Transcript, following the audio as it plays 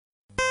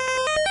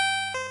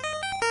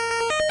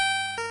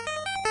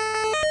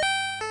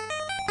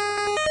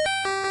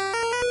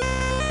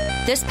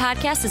This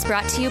podcast is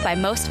brought to you by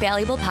Most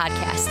Valuable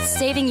Podcasts,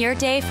 saving your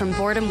day from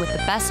boredom with the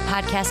best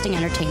podcasting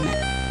entertainment.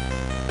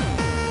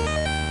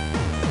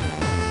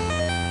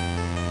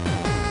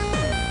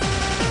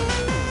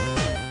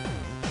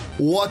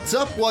 What's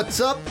up,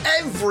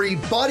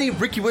 everybody?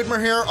 Ricky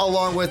Widmer here,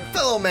 along with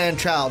fellow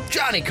man-child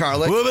Johnny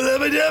Carlick.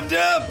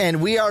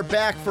 And we are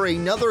back for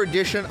another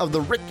edition of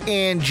the Rick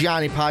and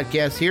Johnny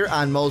podcast here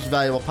on Most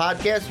Valuable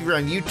Podcasts. If you're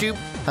on YouTube,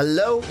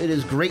 hello. It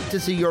is great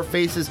to see your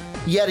faces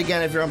yet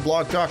again. If you're on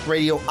Blog Talk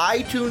Radio,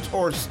 iTunes,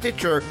 or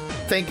Stitcher,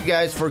 thank you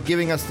guys for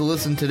giving us the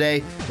listen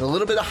today. A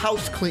little bit of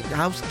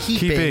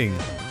housekeeping.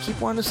 Keep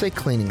wanting to say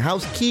cleaning.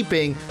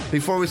 Housekeeping.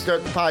 Before we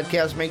start the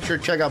podcast, make sure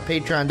to check out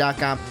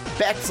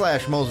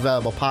patreon.com/Most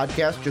Valuable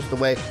Podcast. Just a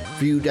way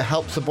for you to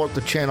help support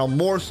the channel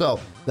more so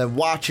than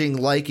watching,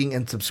 liking,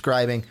 and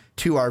subscribing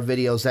to our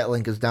videos. That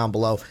link is down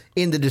below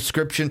in the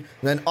description.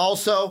 And then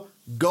also,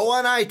 go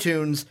on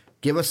iTunes.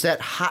 Give us that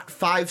hot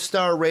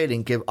 5-star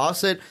rating. Give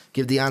us it.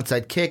 Give the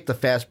Onside Kick, the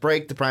Fast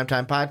Break, the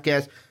Primetime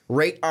Podcast.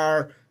 Rate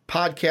our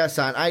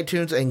podcasts on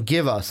iTunes and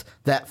give us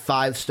that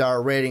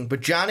 5-star rating. But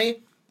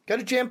Johnny,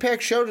 got a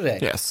jam-packed show today.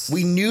 Yes.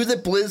 We knew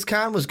that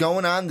BlizzCon was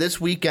going on this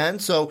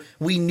weekend, so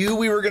we knew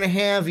we were going to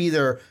have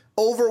either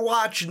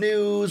Overwatch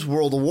news,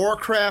 World of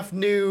Warcraft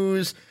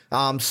news,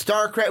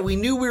 StarCraft. We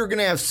knew we were going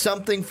to have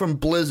something from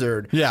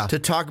Blizzard to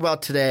talk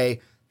about today.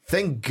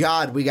 Thank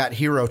God we got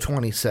Hero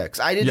 26.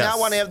 I did not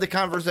want to have the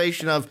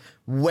conversation of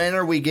when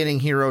are we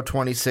getting Hero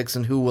 26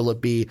 and who will it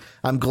be.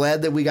 I'm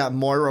glad that we got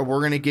Moira.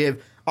 We're going to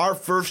give our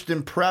first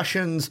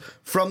impressions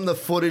from the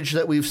footage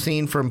that we've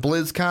seen from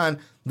BlizzCon.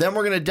 Then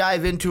we're going to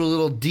dive into a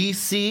little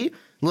DC, a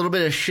little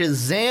bit of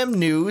Shazam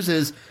news.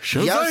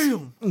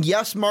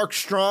 Yes, Mark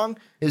Strong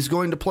is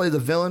going to play the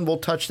villain. We'll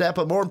touch that.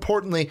 But more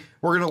importantly,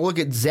 we're going to look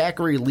at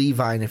Zachary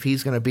Levi and if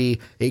he's going to be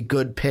a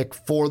good pick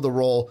for the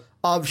role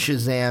of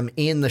Shazam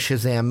in the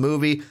Shazam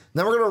movie.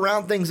 Then we're going to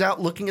round things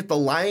out looking at the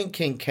Lion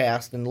King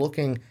cast and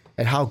looking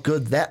at how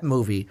good that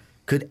movie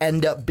could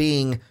end up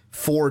being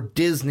for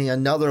Disney,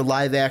 another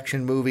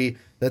live-action movie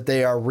that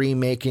they are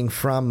remaking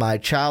from my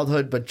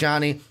childhood. But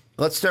Johnny,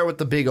 let's start with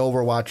the big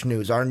Overwatch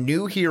news. Our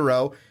new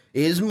hero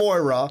is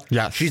Moira.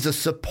 Yes. She's a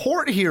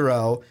support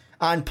hero.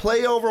 On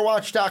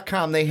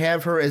playoverwatch.com, they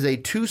have her as a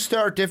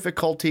 2-star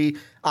difficulty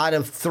out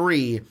of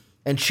 3.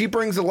 And she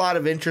brings a lot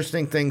of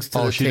interesting things to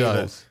the table.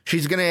 Does.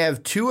 She's going to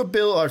have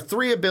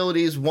 3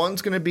 abilities.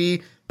 One's going to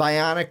be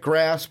Bionic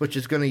Grasp, which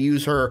is going to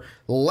use her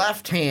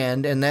left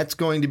hand, and that's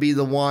going to be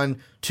the one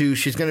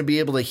she's going to be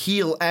able to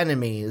heal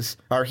enemies,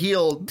 or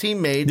heal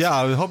teammates. Yeah,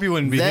 I hope you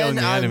wouldn't be healing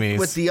the enemies.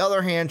 With the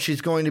other hand,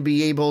 she's going to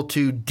be able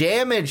to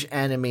damage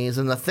enemies,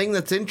 and the thing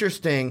that's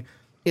interesting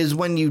is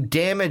when you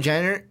damage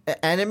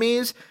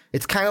enemies,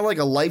 it's kind of like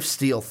a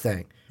lifesteal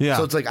thing. Yeah.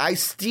 So it's like I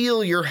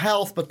steal your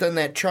health, but then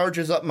that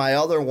charges up my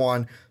other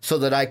one so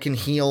that I can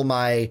heal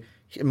my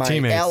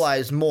teammates.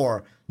 Allies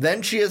more.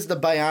 Then she has the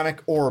Bionic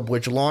Orb,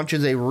 which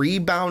launches a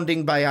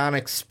rebounding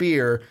Bionic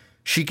Spear.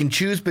 She can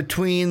choose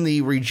between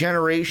the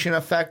regeneration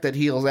effect that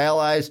heals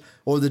allies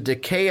or the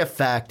decay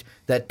effect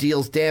that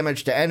deals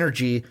damage to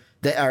energy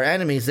that our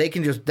enemies.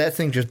 That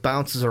thing just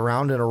bounces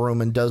around in a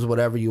room and does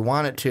whatever you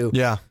want it to.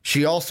 Yeah.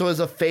 She also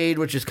has a fade,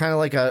 which is kind of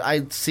like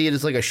I see it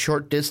as like a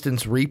short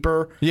distance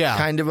Reaper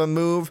kind of a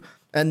move.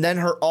 And then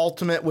her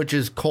ultimate, which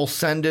is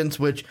Colscendence,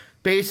 which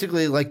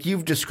basically, like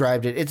you've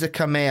described it, it's a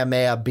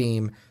Kamehameha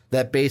beam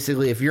that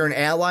basically, if you're an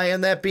ally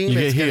in that beam,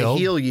 it's going to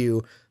heal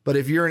you. But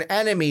if you're an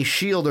enemy,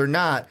 shield or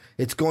not,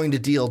 it's going to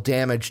deal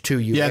damage to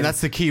you. Yeah, and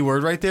that's the key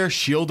word right there,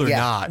 shield or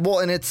not. Well,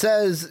 and it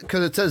says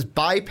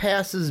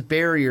bypasses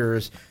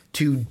barriers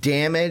to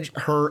damage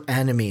her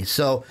enemy.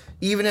 So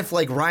even if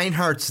like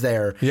Reinhardt's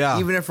there,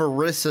 even if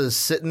Orissa's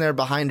sitting there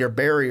behind her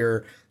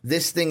barrier,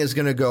 this thing is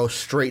going to go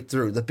straight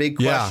through. The big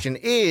question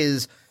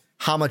is,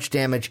 how much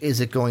damage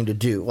is it going to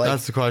do? Like,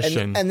 that's the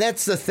question. And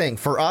that's the thing.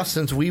 For us,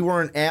 since we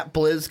weren't at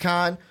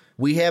BlizzCon,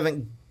 we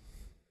haven't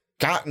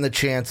gotten the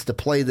chance to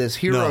play this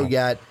hero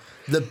yet.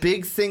 The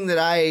big thing that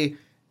I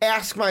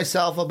ask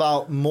myself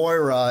about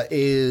Moira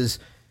is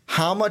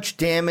how much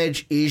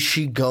damage is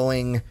she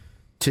going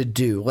to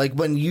do? Like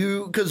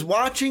because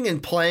watching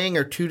and playing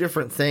are two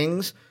different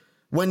things.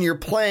 When you're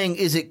playing,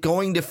 is it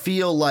going to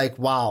feel like,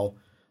 wow,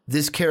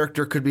 this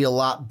character could be a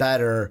lot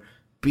better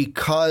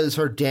because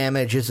her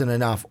damage isn't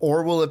enough?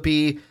 Or will it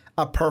be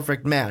a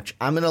perfect match?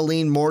 I'm going to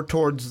lean more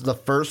towards the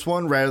first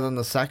one rather than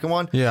the second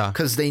one. Yeah.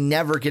 Because they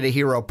never get a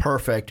hero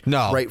perfect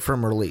right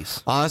from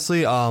release.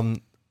 Honestly, I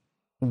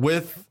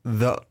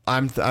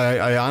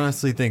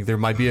honestly think there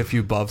might be a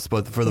few buffs,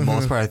 but for the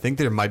most part, I think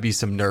there might be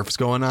some nerfs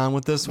going on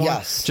with this one.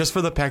 Yes. Just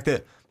for the fact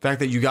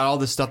that you got all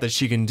this stuff that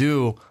she can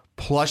do,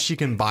 plus she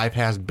can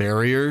bypass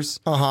barriers.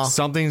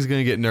 Something's going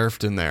to get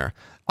nerfed in there.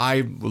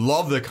 I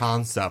love the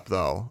concept,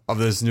 though, of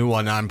this new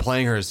one. I'm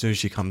playing her as soon as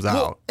she comes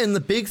out. And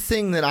the big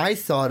thing that I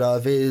thought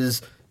of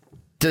is,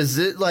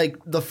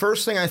 the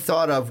first thing I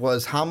thought of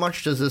was, how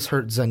much does this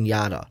hurt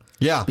Zenyatta?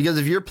 Yeah. Because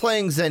if you're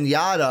playing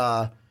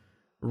Zenyatta,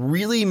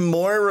 really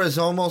Moira is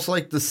almost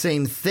like the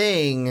same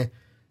thing,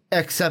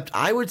 except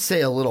I would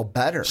say a little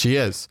better. She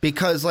is.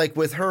 Because, like,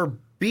 with her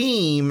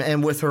beam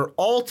and with her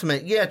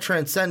ultimate,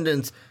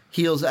 Transcendence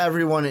heals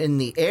everyone in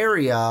the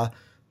area.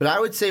 But I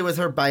would say with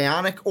her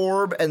Bionic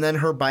Orb and then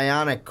her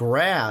Bionic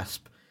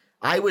Grasp,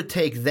 I would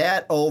take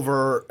that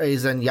over a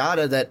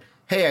Zenyatta that,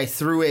 hey, I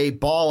threw a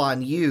ball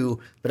on you,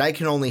 but I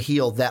can only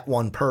heal that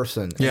one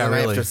person. And then I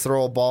have to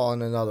throw a ball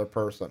on another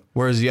person.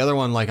 Whereas the other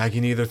one, like, I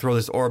can either throw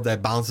this orb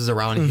that bounces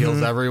around and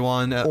heals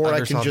everyone. Or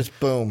I can just,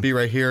 boom. Be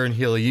right here and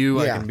heal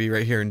you. Yeah. I can be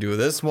right here and do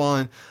this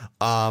one.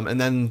 And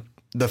then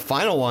the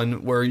final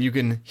one where you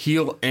can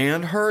heal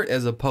and hurt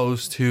as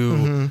opposed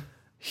to...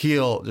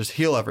 just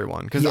heal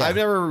everyone. Because I've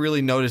never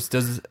really noticed,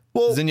 does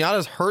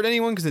Zenyatta's hurt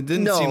anyone? Because it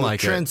didn't seem like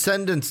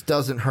Transcendence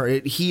doesn't hurt.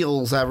 It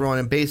heals everyone,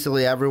 and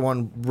basically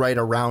everyone right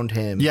around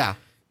him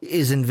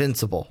is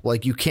invincible.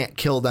 Like, you can't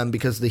kill them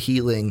because the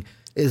healing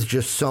is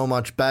just so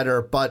much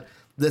better. But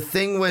the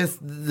thing with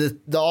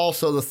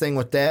the thing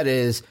with that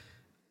is,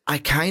 I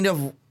kind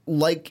of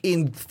like,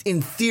 in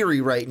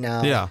theory right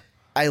now,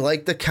 I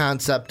like the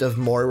concept of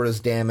Moira's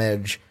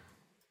damage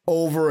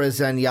over a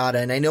Zenyatta.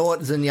 And I know what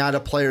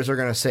Zenyatta players are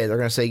going to say. They're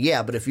going to say,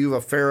 yeah, but if you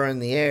have a Pharah in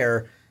the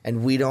air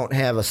and we don't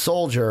have a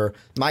soldier,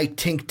 my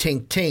tink,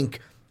 tink, tink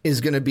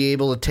is going to be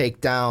able to take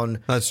down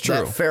that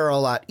Pharah a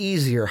lot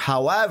easier.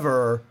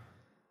 However,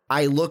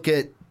 I look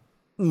at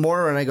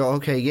Moira and I go,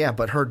 okay, yeah,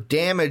 but her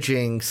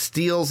damaging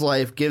steals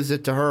life, gives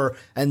it to her,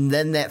 and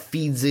then that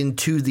feeds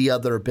into the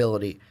other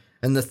ability.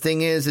 And the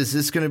thing is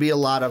this going to be a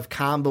lot of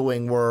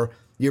comboing where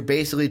you're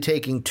basically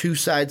taking two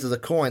sides of the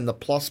coin, the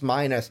plus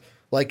minus,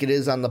 like it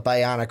is on the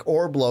Bionic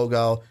Orb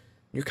logo.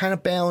 You're kind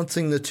of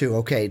balancing the two.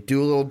 Okay,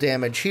 do a little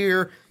damage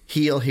here,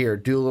 heal here.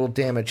 Do a little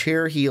damage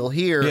here, heal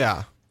here.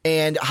 Yeah.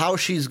 And how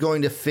she's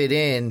going to fit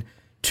in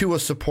to a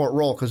support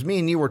role. Because me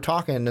and you were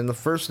talking, and the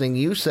first thing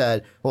you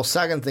said,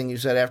 second thing you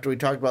said after we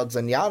talked about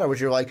Zenyatta was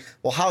you're like,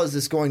 well, how is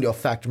this going to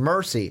affect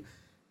Mercy?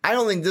 I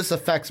don't think this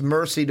affects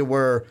Mercy to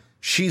where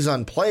she's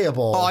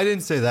unplayable. Oh, I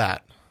didn't say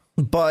that.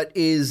 But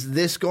is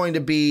this going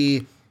to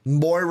be...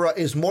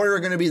 Is Moira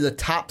going to be the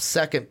top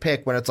second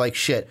pick when it's like,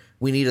 shit,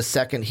 we need a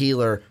second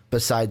healer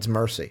besides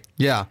Mercy?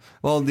 Yeah.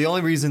 Well, the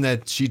only reason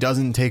that she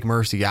doesn't take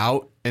Mercy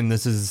out, and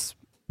this is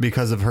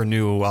because of her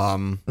new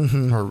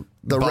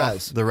the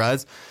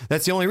res.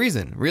 That's the only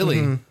reason,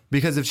 really.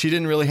 Because if she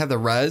didn't really have the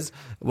res,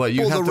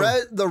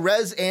 the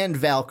res and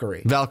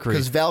Valkyrie.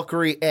 Because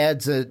Valkyrie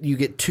adds you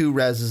get two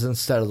reses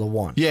instead of the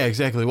one. Yeah,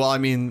 exactly. Well, I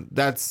mean,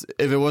 that's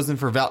if it wasn't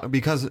for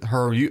because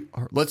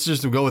let's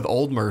just go with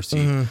old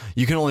Mercy.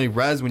 You can only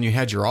res when you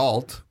had your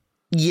alt.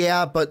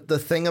 Yeah, but the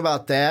thing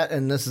about that,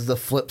 and this is the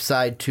flip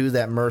side to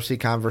that Mercy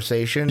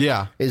conversation,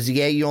 is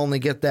you only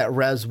get that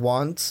res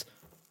once,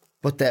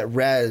 but that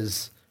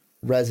res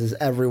is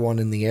everyone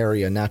in the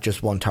area, not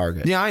just one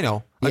target. Yeah, I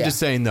know. I'm just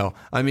saying, though.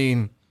 I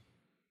mean,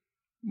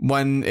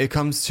 when it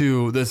comes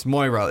to this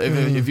Moira,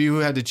 if you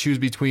had to choose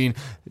between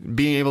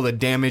being able to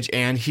damage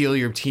and heal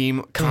your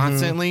team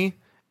constantly,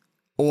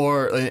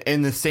 or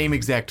in the same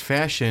exact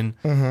fashion,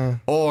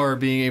 or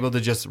being able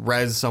to just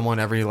res someone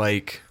every,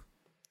 like,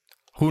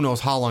 who knows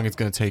how long it's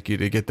going to take you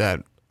to get that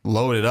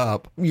loaded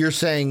up. You're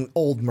saying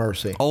old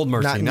Mercy. Old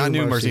Mercy, not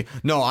new Mercy.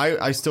 No,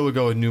 I still would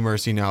go with new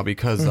Mercy now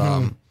because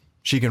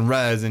she can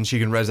res, and she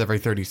can res every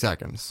 30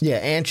 seconds. Yeah,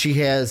 and she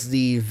has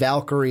the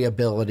Valkyrie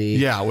ability.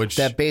 Yeah, which...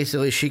 that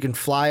basically she can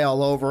fly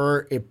all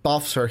over. It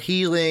buffs her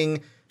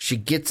healing. She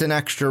gets an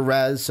extra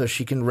res, so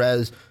she can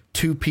res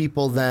two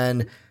people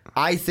then.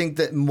 I think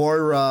that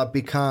Moira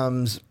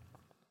becomes...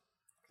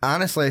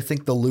 Honestly, I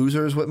think the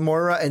losers with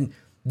Moira, and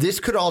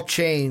this could all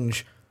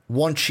change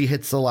once she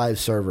hits the live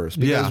servers.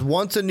 Because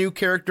once a new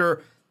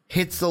character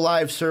hits the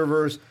live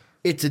servers,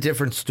 it's a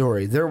different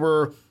story.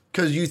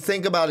 Because you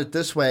think about it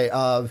this way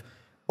of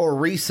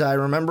Orisa, I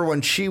remember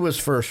when she was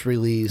first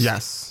released.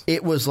 Yes.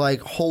 It was like,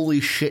 holy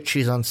shit,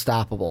 she's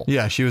unstoppable.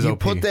 Yeah, she was OP. You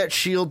put that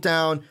shield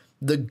down,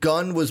 the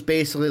gun was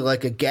basically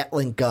like a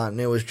Gatling gun.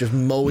 It was just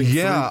mowing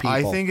through people. Yeah,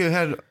 I think it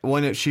had,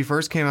 when she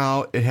first came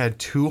out, it had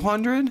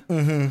 200,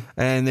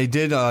 and they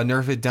did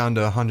nerf it down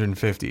to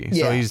 150.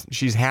 Yeah. So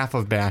she's half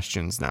of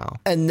Bastion's now.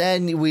 And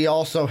then we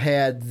also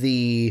had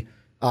the,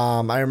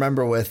 I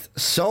remember with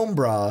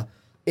Sombra,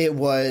 it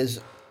was...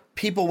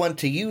 people went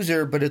to use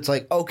her, but it's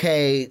like,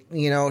 okay,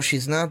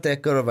 she's not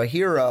that good of a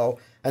hero.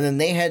 And then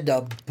they had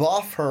to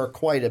buff her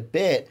quite a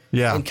bit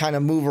and kind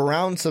of move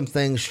around some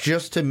things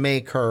just to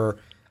make her,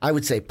 I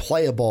would say,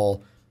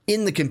 playable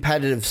in the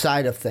competitive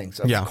side of things.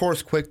 Of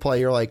course, quick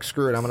play, you're like,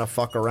 screw it, I'm going to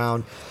fuck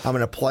around. I'm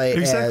going to play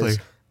as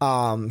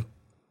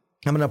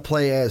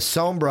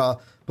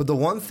Sombra. But the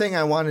one thing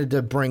I wanted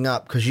to bring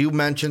up, because you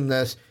mentioned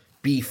this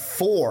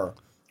before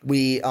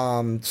we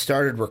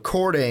started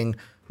recording,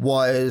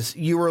 was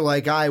you were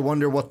like, I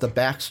wonder what the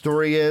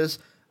backstory is,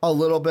 a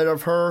little bit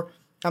of her.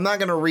 I'm not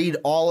going to read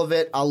all of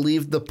it. I'll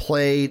leave the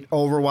Play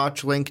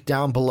Overwatch link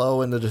down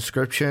below in the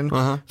description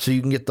so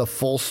you can get the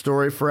full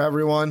story for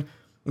everyone.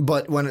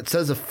 But when it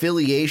says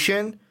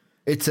affiliation,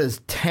 it says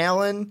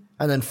Talon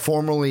and then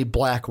formerly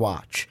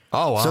Blackwatch.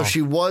 Oh, wow. So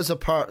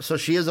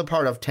she is a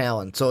part of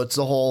Talon. So it's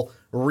the whole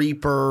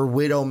Reaper,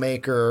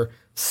 Widowmaker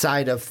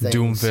side of things.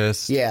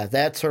 Doomfist. Yeah,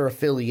 that's her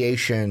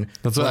affiliation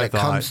That's what when I it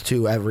thought. comes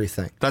to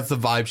everything. That's the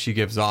vibe she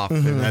gives off,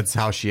 and that's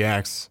how she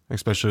acts,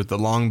 especially with the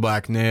long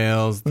black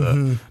nails,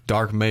 the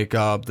dark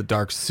makeup, the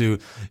dark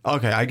suit.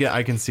 Okay,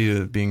 I can see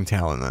it being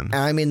Talon then. And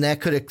I mean, that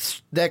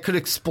could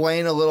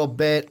explain a little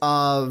bit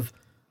of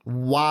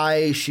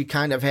why she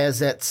kind of has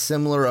that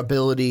similar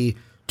ability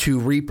to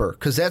Reaper,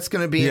 because that's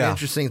going to be an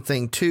interesting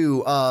thing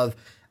too. Of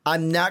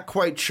I'm not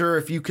quite sure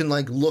if you can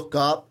like look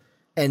up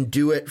and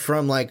do it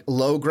from like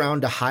low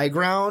ground to high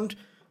ground,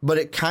 but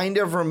it kind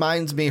of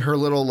reminds me her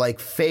little like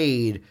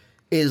fade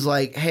is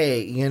like,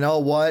 hey, you know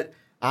what?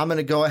 I'm going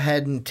to go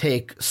ahead and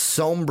take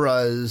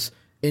Sombra's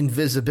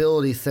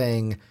invisibility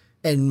thing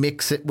and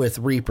mix it with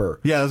Reaper.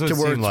 Yeah, that's what to it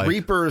where seemed it's like.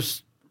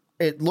 Reaper's.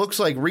 It looks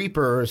like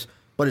Reaper's,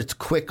 but it's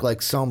quick like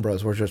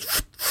Sombra's, where it's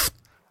just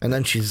and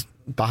then she's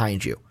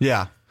behind you.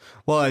 Yeah.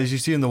 Well, as you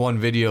see in the one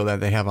video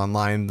that they have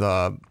online,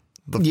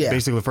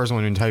 basically the first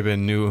one when you type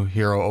in new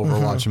hero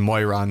Overwatch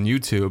Moira on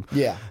YouTube.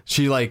 Yeah.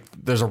 She like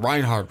there's a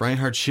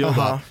Reinhardt shield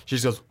up. She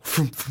just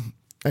goes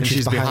and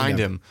she's behind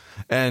him.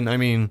 And I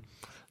mean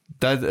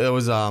that it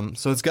was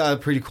so it's got a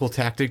pretty cool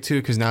tactic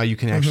too, because now you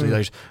can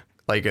actually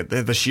like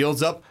the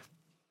shield's up,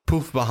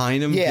 poof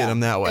behind him, get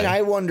him that way. And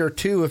I wonder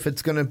too if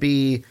it's going to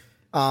be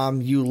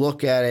you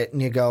look at it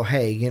and you go,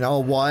 hey, you know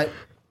what?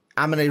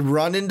 I'm going to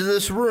run into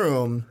this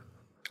room.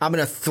 I'm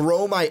going to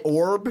throw my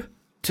orb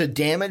to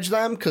damage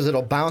them because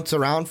it'll bounce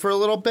around for a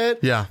little bit.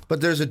 Yeah.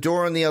 But there's a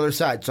door on the other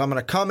side. So I'm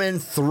going to come in,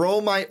 throw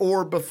my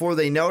orb before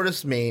they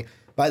notice me.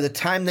 By the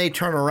time they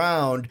turn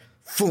around,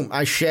 boom,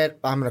 I'm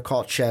going to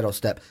call it Shadow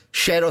Step.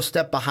 Shadow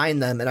Step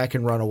behind them and I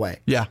can run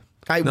away. Yeah.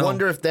 I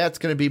wonder if that's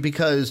going to be,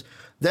 because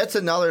that's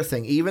another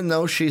thing. Even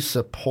though she's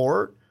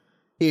support,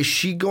 is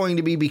she going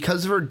to be,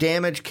 because of her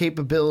damage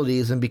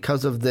capabilities and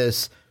because of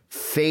this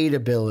fade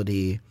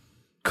ability,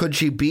 could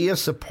she be a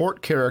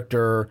support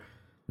character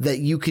that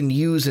you can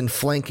use in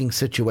flanking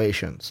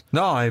situations?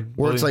 No,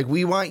 where it's like,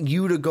 we want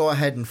you to go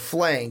ahead and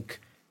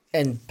flank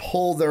and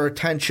pull their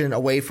attention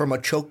away from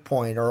a choke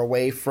point or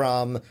away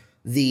from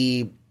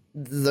the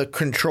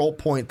control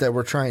point that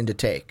we're trying to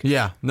take.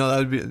 Yeah,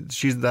 no,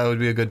 that would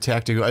be a good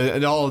tactic.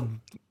 It all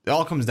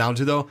comes down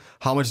to though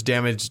how much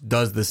damage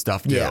does this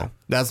stuff do. Yeah.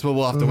 That's what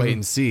we'll have to wait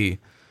and see.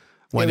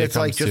 When if it's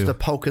like just a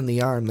poke in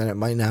the arm, then it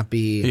might not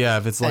be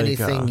if it's like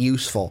anything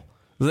useful.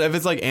 If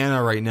it's like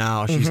Anna right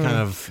now, she's kind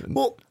of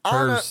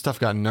her stuff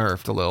got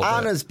nerfed a little bit.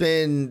 Anna's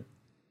been,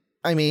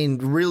 I mean,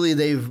 really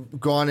they've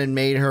gone and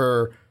made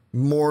her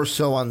more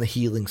so on the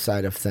healing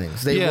side of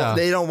things. They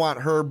don't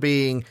want her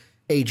being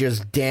a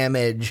just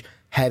damage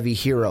heavy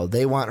hero.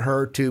 They want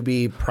her to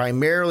be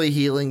primarily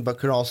healing, but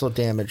could also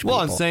damage people. Well,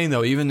 I'm saying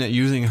though, even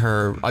using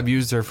her, I've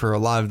used her for a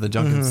lot of the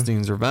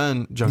Junkenstein's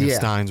revenge. And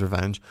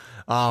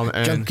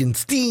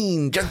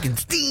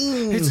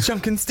Junkenstein. It's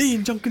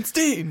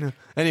Junkenstein.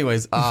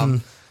 Anyways,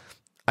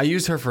 I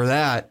used her for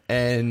that,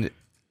 and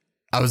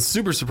I was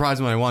super surprised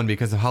when I won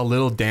because of how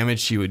little damage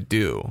she would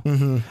do.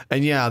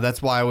 And yeah,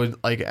 that's why I would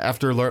like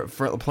after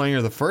playing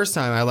her the first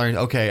time, I learned,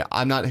 okay,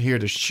 I'm not here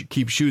to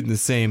keep shooting the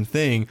same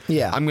thing.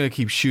 Yeah, I'm going to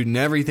keep shooting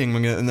everything,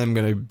 and then I'm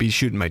going to be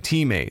shooting my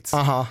teammates.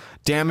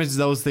 Damage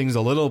those things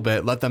a little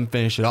bit, let them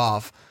finish it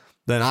off.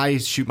 Then I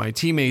shoot my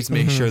teammates,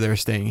 make sure they're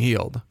staying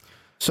healed.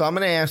 So I'm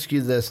going to ask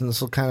you this, and this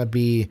will kind of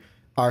be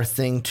our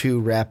thing to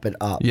wrap it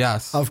up.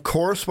 Yes. Of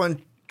course,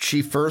 when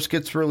she first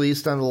gets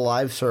released on the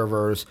live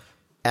servers,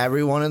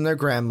 everyone and their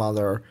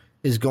grandmother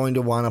is going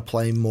to want to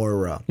play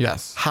Moira.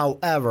 Yes.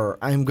 However,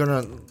 you're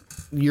going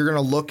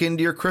to look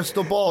into your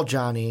crystal ball,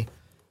 Johnny.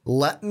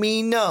 Let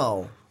me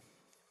know,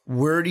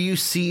 where do you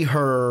see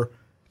her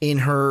in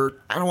her,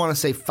 I don't want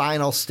to say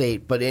final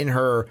state, but in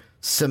her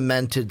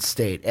cemented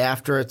state,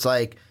 after it's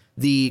like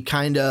the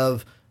kind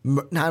of,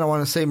 I don't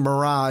want to say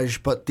mirage,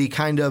 but the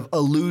kind of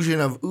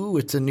illusion of, ooh,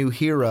 it's a new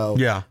hero.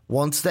 Yeah.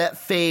 Once that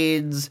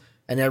fades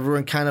and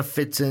everyone kind of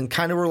fits in,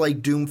 kind of where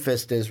like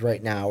Doomfist is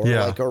right now, or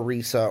like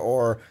Orisa,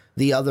 or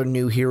the other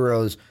new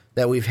heroes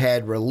that we've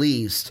had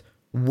released,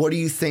 what do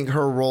you think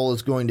her role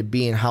is going to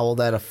be, and how will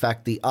that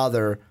affect the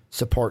other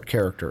support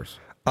characters?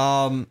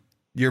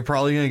 You're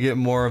probably going to get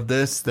more of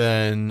this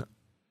than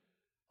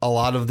a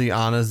lot of the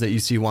Annas that you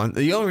see. You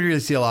don't really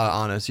see a lot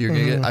of Annas. You're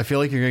gonna get, I feel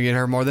like you're going to get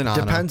her more than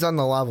Anna. Depends on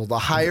the level. The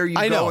higher you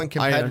go in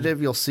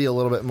competitive, you'll see a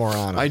little bit more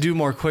Anna. I do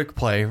more quick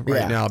play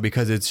right now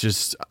because it's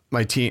just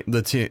my team.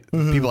 The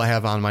people I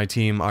have on my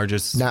team are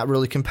just not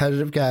really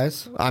competitive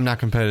guys. I'm not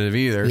competitive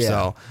either,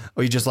 so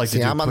we just like to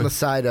do I'm on the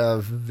side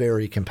of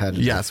very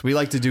competitive. Yes, we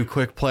like to do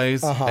quick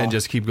plays and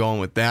just keep going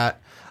with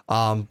that.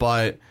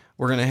 But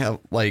we're going to have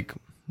like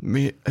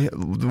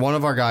one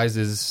of our guys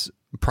is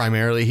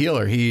primarily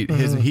healer. He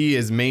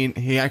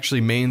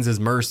actually mains his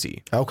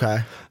Mercy. Okay.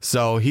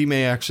 So he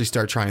may actually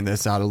start trying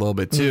this out a little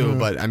bit too,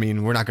 but I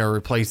mean, we're not going to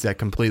replace that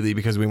completely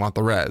because we want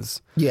the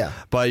res. Yeah.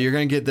 But you're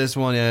going to get this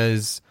one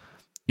as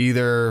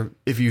either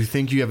if you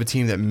think you have a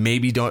team that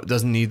maybe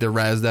doesn't need the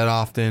res that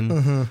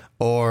often,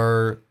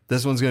 or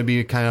this one's going to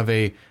be kind of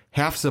a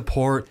half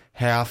support,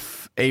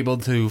 half able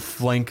to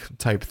flank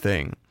type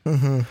thing.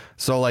 Mm-hmm.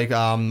 So like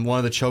one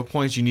of the choke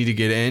points you need to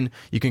get in,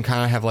 you can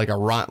kind of have like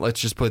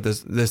let's just put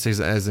this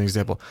as an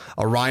example.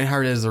 A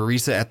Reinhardt as a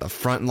reset at the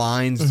front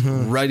lines,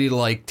 ready to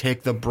like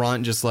take the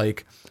brunt, just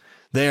like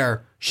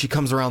there. She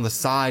comes around the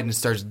side and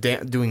starts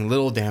doing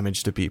little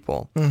damage to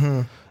people.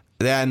 Mm-hmm.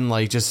 Then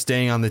like just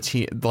staying on the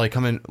team, like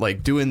coming,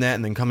 like doing that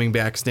and then coming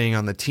back, staying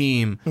on the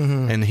team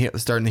and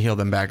starting to heal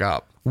them back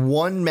up.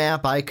 One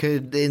map I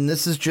could, and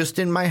this is just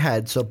in my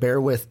head, so bear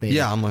with me.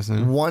 Yeah, I'm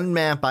listening. One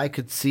map I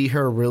could see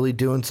her really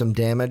doing some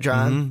damage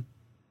on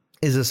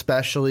is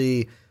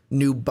especially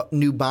New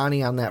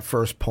Bonnie on that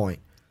first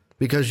point,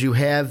 because you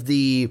have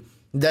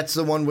that's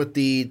the one with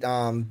the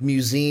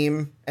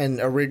museum, and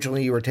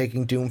originally you were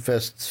taking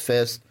Doomfist's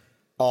fist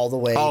all the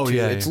way to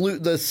it's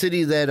the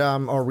city that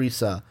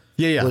Orisa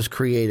was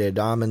created.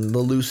 And the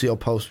Lucio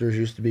posters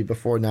used to be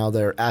before, now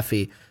they're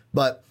Effie.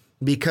 But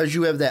because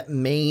you have that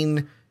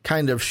main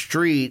kind of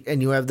street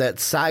and you have that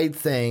side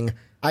thing,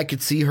 I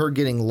could see her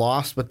getting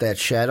lost with that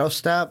shadow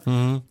step,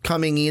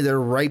 coming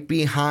either right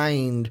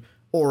behind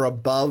or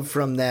above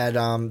from that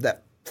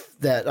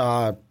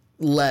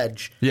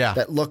ledge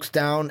that looks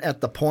down at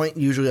the point.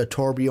 Usually a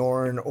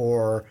Torbjorn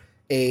or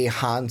a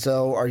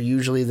Hanzo are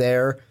usually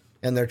there,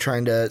 and they're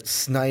trying to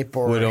snipe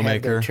or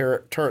have their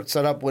turret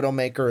set up.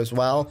 Widowmaker as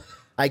well.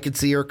 I could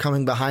see her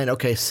coming behind.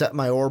 Okay, set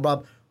my orb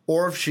up.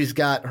 Or if she's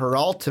got her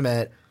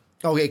ultimate,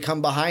 okay,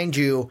 come behind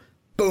you.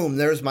 Boom,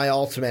 there's my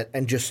ultimate,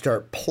 and just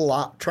start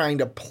trying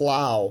to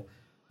plow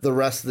the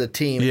rest of the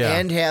team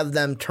and have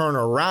them turn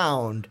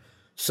around,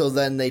 so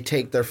then they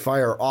take their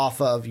fire off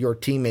of your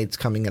teammates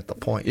coming at the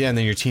point. Yeah, and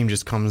then your team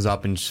just comes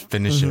up and just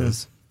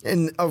finishes.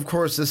 And, of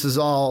course, this is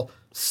all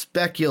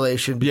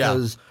speculation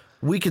because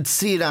we could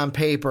see it on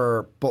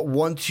paper, but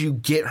once you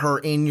get her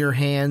in your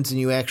hands and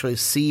you actually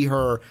see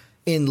her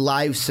in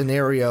live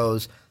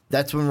scenarios,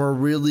 that's when we're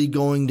really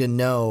going to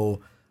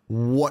know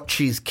what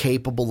she's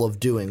capable of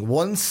doing.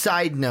 One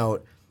side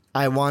note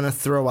I want to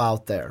throw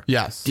out there.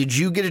 Yes. Did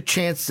you get a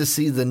chance to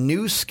see the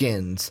new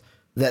skins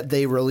that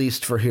they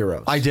released for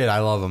Heroes? I did. I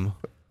love them.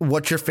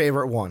 What's your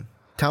favorite one?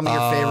 Tell me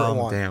your favorite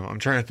one. Damn, I'm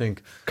trying to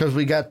think. Because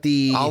we got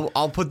the...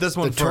 I'll put this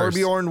one first.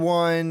 The Torbjorn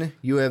one.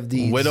 You have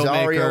the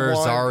Widowmaker,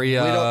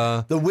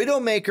 Zarya. The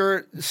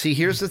Widowmaker... See,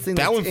 here's the thing.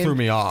 That one threw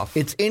me off.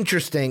 It's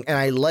interesting, and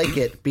I like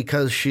it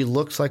because she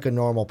looks like a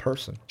normal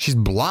person. She's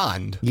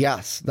blonde.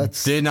 Yes.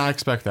 Did not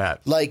expect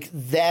that. Like,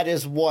 that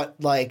is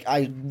what... Like,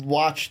 I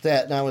watched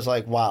that, and I was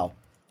like, wow,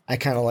 I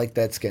kind of like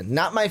that skin.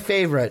 Not my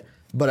favorite,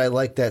 but I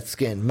like that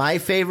skin. My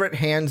favorite,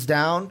 hands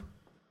down,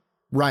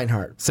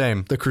 Reinhardt.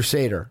 Same. The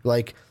Crusader.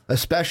 Like...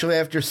 Especially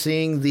after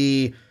seeing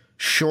the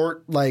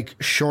short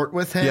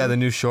with him. Yeah, the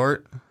new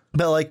short.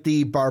 But like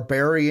the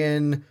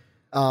Barbarian,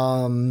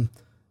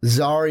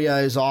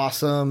 Zarya is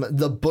awesome.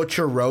 The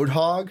Butcher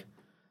Roadhog,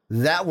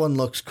 that one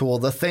looks cool.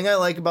 The thing I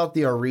like about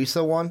the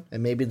Orisa one,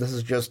 and maybe this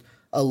is just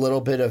a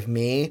little bit of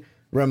me,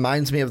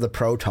 reminds me of the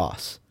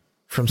Protoss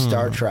from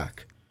Star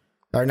Trek.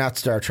 Or not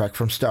Star Trek,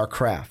 from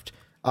StarCraft.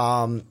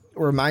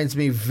 Reminds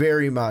me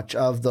very much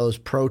of those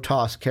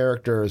Protoss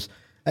characters.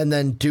 And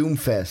then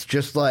Doomfist,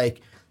 just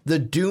like... The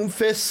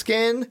Doomfist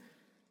skin,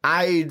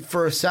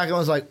 for a second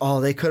was like, oh,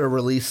 they could have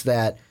released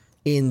that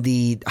in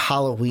the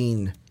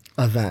Halloween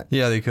event.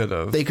 Yeah, they could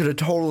have. They could have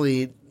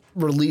totally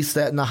released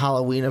that in the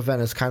Halloween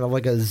event as kind of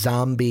like a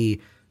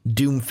zombie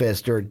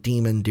Doomfist or a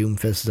demon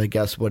Doomfist is, I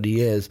guess, what he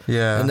is.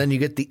 Yeah. And then you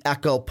get the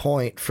Echo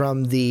Point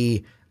from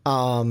the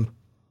Echo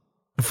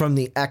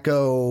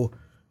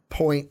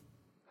Point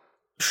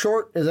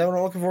short. Is that what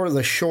I'm looking for?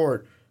 The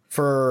short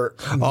for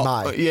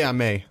May. Yeah,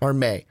 May. Or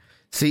May.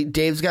 See,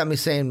 Dave's got me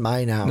saying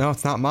May now. No,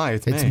 it's not May.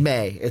 It's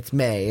May. It's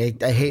May.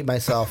 I hate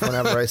myself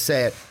whenever I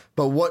say it.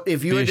 But what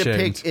if you had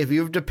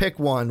to pick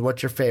one?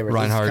 What's your favorite?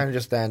 Reinhardt. Kind of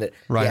just end it.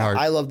 Reinhardt.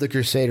 Yeah, I love the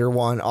Crusader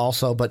one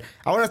also, but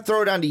I want to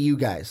throw it on to you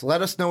guys.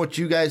 Let us know what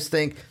you guys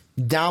think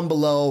down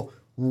below.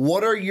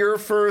 What are your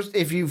first?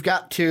 If you've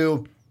got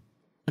to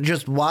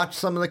just watch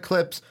some of the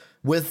clips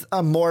with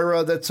a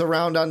Moira that's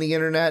around on the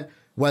internet,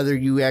 whether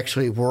you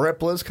actually were at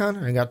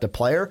BlizzCon and got to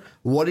play her,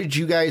 what did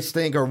you guys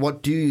think, or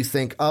what do you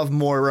think of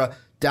Moira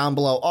down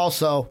below?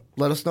 Also,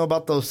 let us know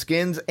about those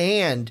skins,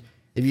 and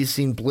if you've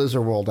seen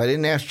Blizzard World. I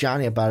didn't ask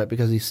Johnny about it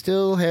because he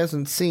still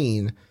hasn't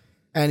seen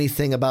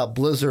anything about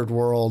Blizzard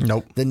World.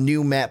 Nope. The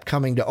new map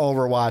coming to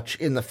Overwatch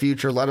in the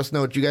future. Let us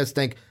know what you guys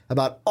think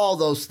about all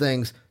those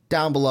things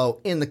down below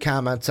in the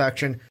comment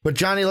section. But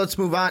Johnny, let's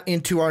move on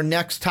into our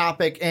next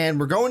topic, and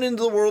we're going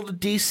into the world of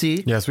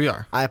DC. Yes, we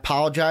are. I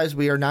apologize.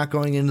 We are not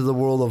going into the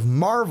world of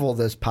Marvel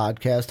this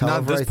podcast.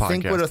 However, I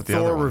think with a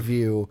Thor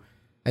review,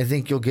 I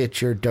think you'll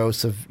get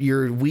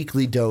your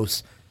weekly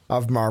dose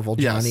of Marvel,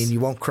 Johnny, yes, and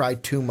you won't cry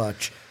too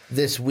much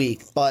this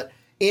week. But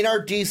in our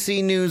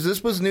DC news,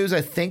 this was news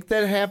I think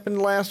that happened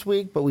last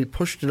week, but we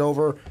pushed it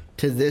over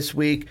to this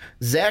week.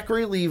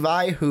 Zachary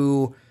Levi,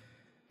 who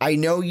I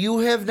know you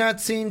have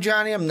not seen,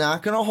 Johnny. I'm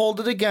not going to hold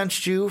it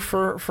against you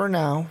for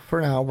now.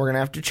 For now, we're going to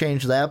have to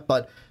change that.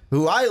 But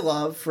who I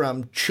love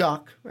from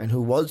Chuck, and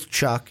who was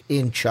Chuck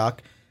in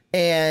Chuck,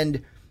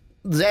 and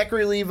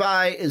Zachary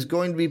Levi is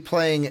going to be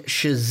playing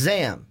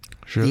Shazam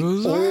the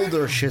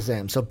older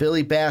Shazam. So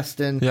Billy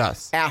Baston,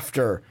 yes,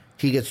 after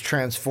he gets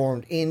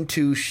transformed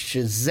into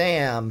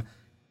Shazam.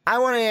 I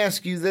want to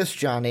ask you this,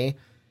 Johnny.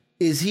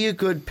 Is he a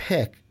good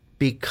pick?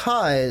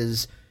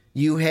 Because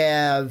you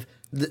have,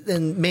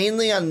 and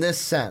mainly on this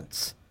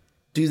sense,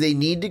 do they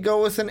need to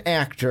go with an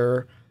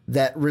actor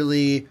that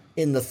really,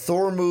 in the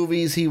Thor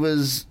movies, he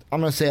was,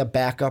 I'm going to say, a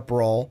backup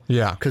role.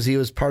 Yeah. Because he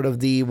was part of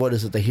the, what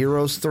is it, the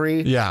Heroes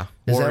 3? Yeah.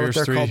 Is Warriors that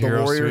what they're 3, called? Heroes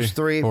The Warriors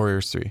 3?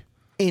 Warriors 3.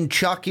 In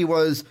Chuck, he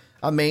was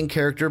a main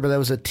character, but that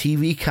was a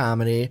TV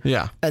comedy.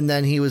 Yeah. And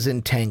then he was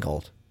in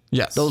Tangled.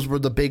 Yes. Those were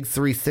the big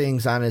three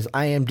things on his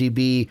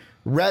IMDb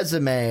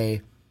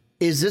resume.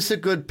 Is this a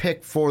good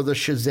pick for the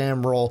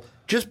Shazam role?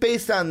 Just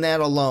based on that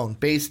alone,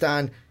 based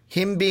on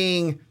him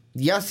being,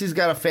 yes, he's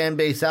got a fan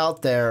base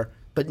out there,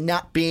 but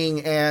not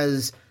being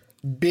as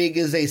big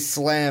as a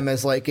slam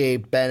as like a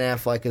Ben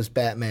Affleck as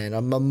Batman,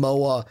 a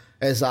Momoa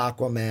as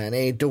Aquaman,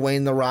 a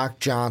Dwayne The Rock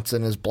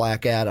Johnson as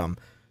Black Adam.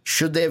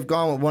 Should they have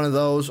gone with one of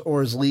those,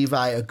 or is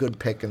Levi a good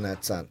pick in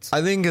that sense?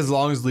 I think as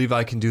long as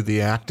Levi can do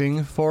the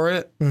acting for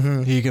it,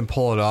 he can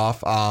pull it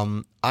off.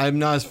 I'm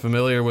not as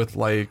familiar with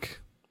like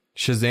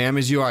Shazam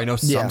as you are. I know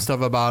some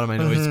stuff about him. I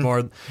know he's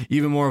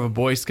even more of a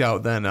Boy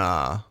Scout than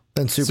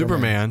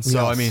Superman.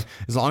 So I mean,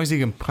 as long as he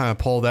can kind of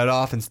pull that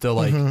off and still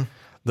like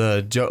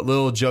the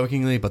little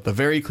jokingly, but the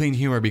very clean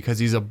humor because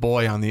he's a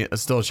boy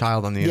still a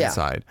child on the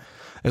inside.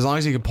 As long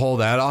as he can pull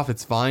that off,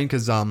 it's fine.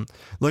 Because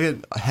look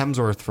at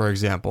Hemsworth, for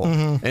example,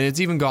 and it's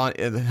even gone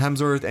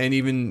Hemsworth, and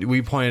even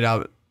we pointed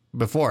out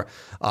before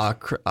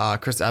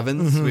Chris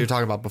Evans. We were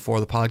talking about before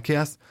the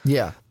podcast.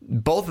 Yeah,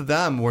 both of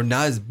them were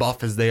not as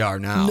buff as they are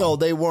now. No,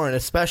 they weren't.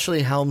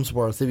 Especially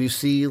Hemsworth. If you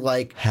see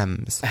like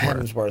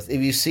Hemsworth,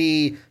 if you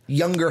see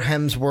younger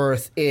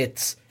Hemsworth,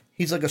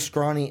 he's like a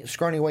scrawny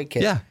white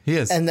kid. Yeah, he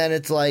is. And then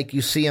it's like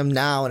you see him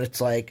now, and it's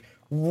like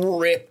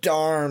ripped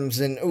arms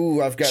and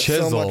I've got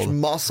chiseled. So much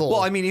muscle.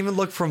 Well, I mean, even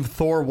look from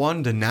Thor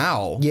 1 to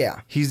now.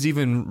 Yeah, he's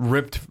even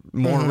ripped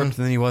ripped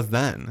than he was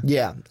then.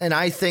 Yeah, and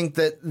I think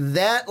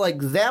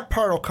that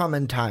part will come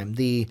in time.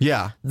 The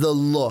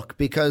look,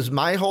 because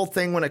my whole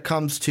thing when it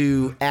comes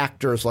to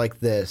actors like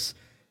this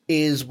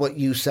is what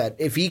you said.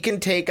 If he can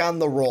take on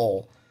the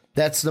role,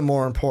 that's the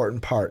more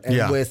important part.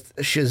 And with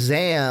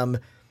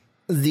Shazam,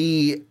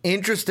 the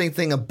interesting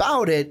thing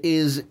about it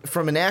is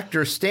from an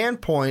actor's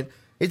standpoint,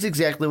 it's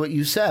exactly what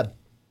you said.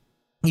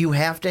 You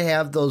have to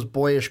have those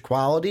boyish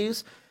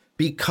qualities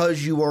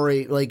because you are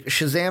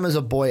Shazam is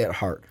a boy at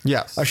heart.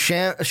 Yes.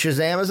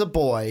 Shazam is a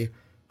boy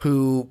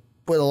who,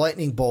 with a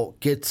lightning bolt,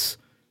 gets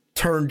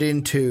turned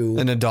into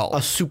an adult, a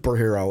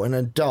superhero, an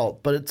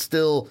adult, but it's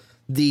still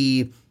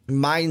the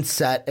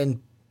mindset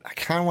and I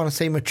kind of want to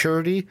say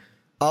maturity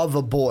of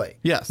a boy.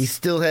 Yes. He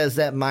still has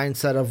that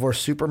mindset of where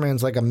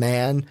Superman's like a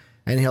man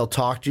and he'll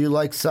talk to you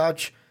like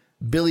such.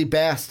 Billy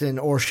Baston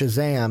or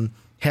Shazam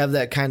have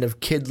that kind of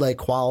kid-like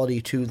quality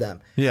to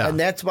them. Yeah. And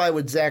that's why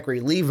with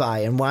Zachary Levi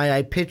and why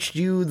I pitched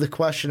you the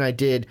question I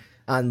did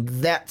on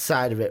that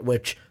side of it,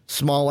 which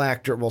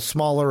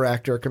smaller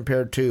actor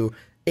compared to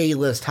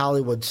A-list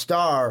Hollywood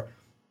star.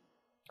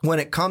 When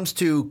it comes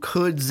to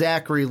could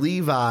Zachary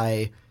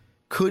Levi,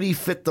 could he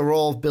fit the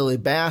role of Billy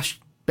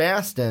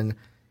Baston?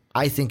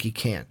 I think he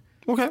can.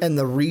 Okay. And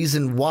the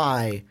reason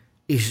why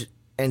is,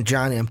 and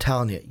Johnny, I'm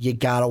telling you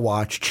got to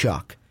watch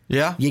Chuck.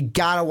 Yeah. You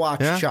got to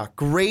watch Chuck.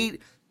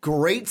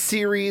 Great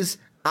series.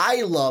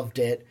 I loved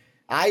it.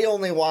 I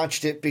only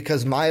watched it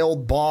because my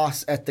old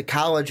boss at the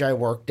college I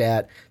worked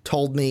at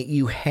told me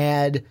you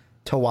had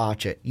to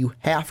watch it. You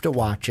have to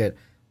watch it.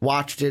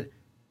 Watched it.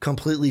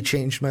 Completely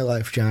changed my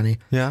life, Johnny.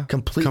 Yeah.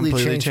 Completely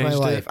changed my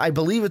life. I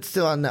believe it's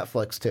still on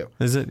Netflix, too.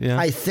 Is it? Yeah.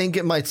 I think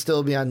it might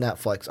still be on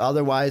Netflix.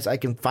 Otherwise, I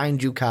can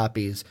find you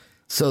copies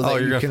so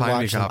that you can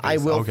watch them. I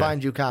will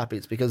find you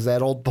copies because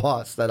that old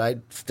boss that I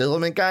still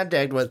am in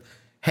contact with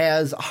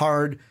has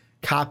hard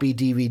copy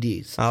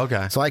DVDs.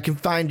 Okay. So I can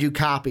find you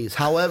copies.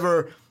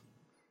 However,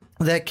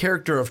 that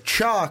character of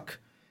Chuck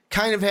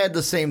kind of had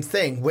the same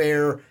thing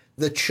where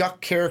the Chuck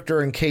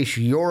character, in case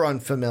you're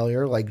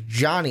unfamiliar, like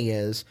Johnny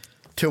is,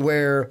 to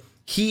where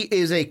he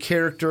is a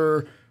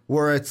character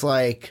where it's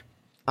like,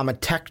 I'm a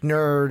tech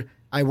nerd.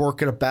 I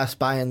work at a Best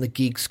Buy in the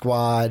Geek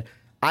Squad.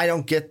 I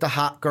don't get the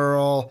hot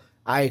girl.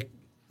 I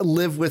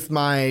live with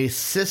my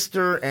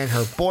sister and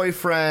her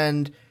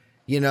boyfriend.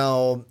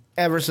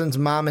 Ever since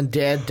mom and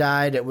dad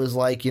died, it was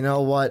like, you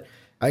know what?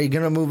 Are you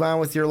going to move on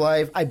with your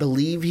life? I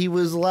believe he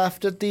was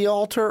left at the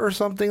altar or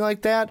something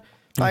like that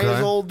by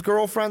his old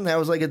girlfriend. That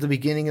was like at the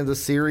beginning of the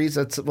series.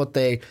 That's what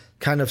they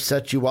kind of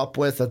set you up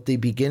with at the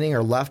beginning,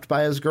 or left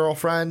by his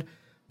girlfriend.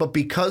 But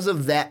because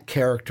of that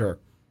character,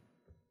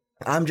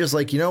 I'm just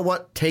like, you know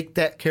what? Take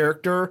that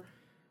character,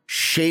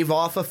 shave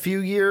off a few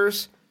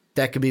years.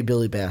 That could be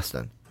Billy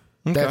Baston.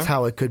 Okay. That's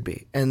how it could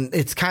be. And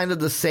it's kind of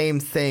the same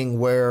thing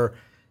where,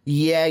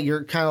 yeah,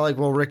 you're kind of like,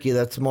 well, Ricky,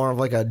 that's more of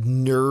like a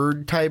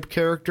nerd type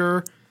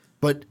character.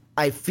 But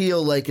I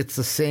feel like it's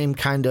the same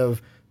kind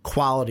of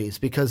qualities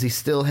because he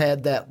still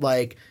had that,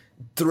 like,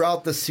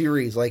 throughout the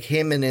series, like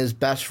him and his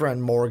best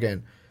friend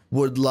Morgan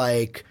would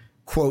like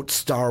quote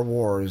Star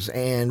Wars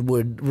and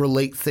would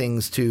relate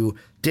things to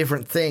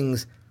different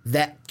things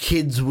that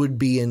kids would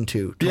be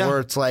into. Where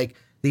it's like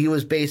he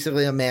was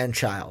basically a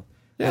man-child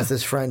with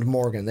his friend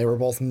Morgan. They were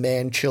both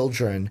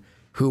man-children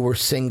who were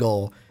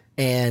single,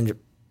 and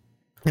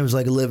it was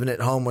like living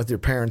at home with your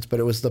parents, but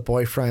it was the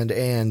boyfriend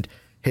and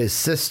his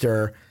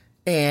sister.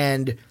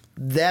 And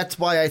that's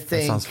why I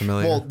think, that sounds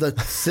familiar. Well,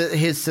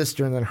 his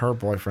sister and then her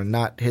boyfriend,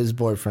 not his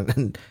boyfriend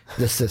and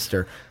the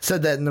sister.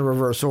 Said that in the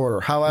reverse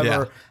order.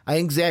 However, I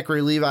think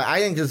Zachary Levi, I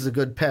think this is a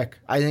good pick.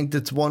 I think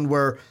it's one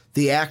where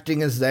the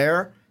acting is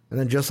there, and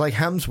then just like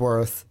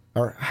Hemsworth.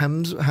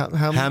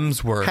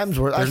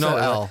 Hemsworth. There's no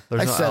L.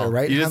 I said it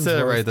right. You just said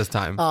it right this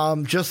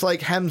time. Just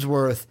like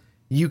Hemsworth,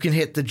 you can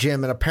hit the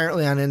gym, and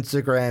apparently on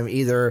Instagram,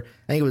 either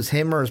I think it was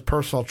him or his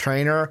personal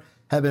trainer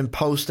have been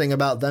posting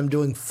about them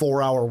doing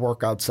 4-hour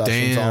workout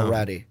sessions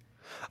already.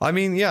 I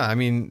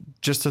mean,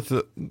 just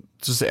to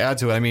add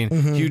to it,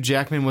 Hugh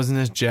Jackman wasn't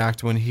as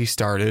jacked when he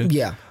started.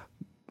 Yeah.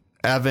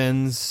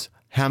 Evans,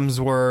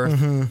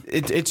 Hemsworth,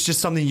 it's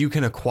just something you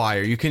can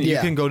acquire. You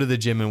can go to the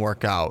gym and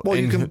work out. Well,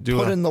 and you can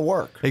put in the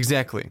work.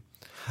 Exactly.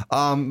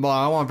 Well,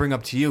 I want to bring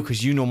up to you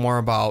because you know more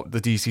about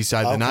the DC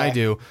side than I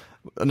do.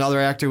 Another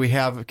actor we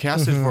have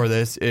casted for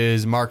this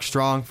is Mark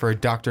Strong for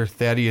Dr.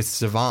 Thaddeus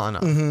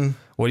Savannah.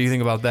 What do you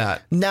think about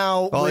that?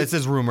 Now, it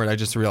says rumored. I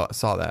just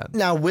saw that.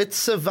 Now, with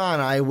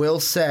Savannah, I will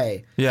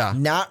say,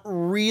 not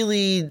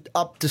really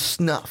up to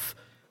snuff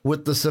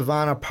with the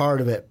Savannah part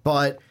of it.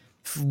 But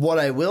what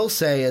I will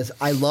say is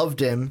I loved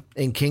him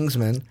in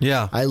Kingsman.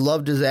 Yeah. I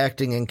loved his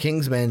acting in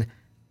Kingsman.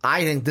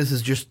 I think this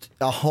is just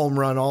a home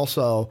run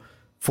also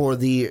for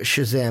the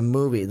Shazam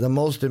movie. The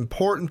most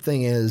important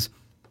thing is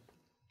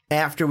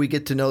after we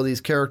get to know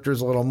these characters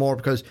a little more,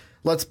 because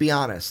let's be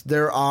honest,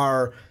 there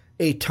are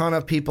a ton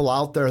of people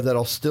out there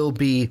that'll still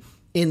be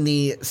in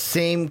the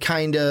same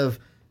kind of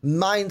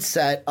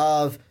mindset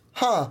of,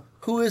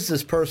 who is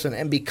this person?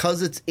 And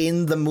because it's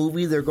in the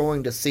movie they're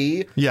going to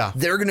see,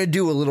 they're going to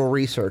do a little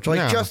research.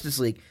 Like Justice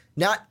League.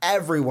 Not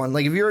everyone.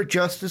 Like if you're a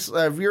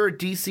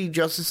DC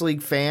Justice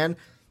League fan,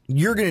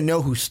 you're going to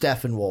know who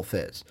Steppenwolf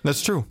is.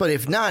 That's true. But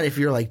if not, if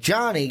you're like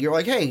Johnny, you're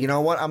like, hey, you know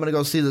what? I'm going to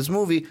go see this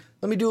movie.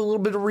 Let me do a little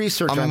bit of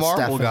research on Steppenwolf. I'm a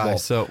Marvel guy,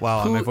 so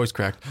my voice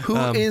cracked. Who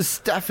is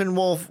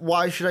Steppenwolf?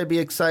 Why should I be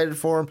excited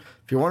for him?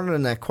 If you're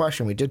wondering that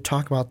question, we did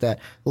talk about that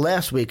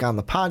last week on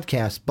the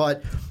podcast.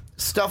 But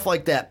stuff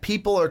like that,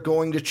 people are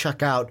going to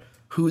check out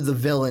who the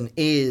villain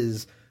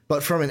is.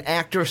 But from an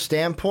actor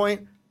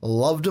standpoint,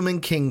 loved him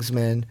in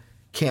Kingsman.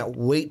 Can't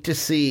wait to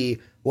see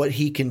what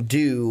he can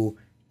do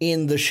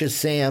in the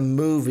Shazam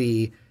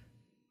movie.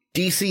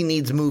 DC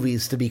needs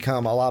movies to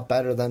become a lot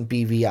better than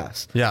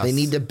BVS. Yes. They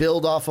need to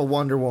build off of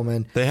Wonder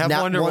Woman. They have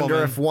not Wonder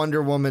Woman. if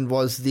Wonder Woman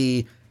was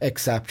the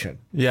exception.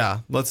 Yeah,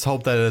 let's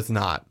hope that it's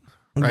not.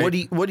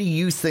 Right? What do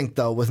you think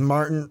though with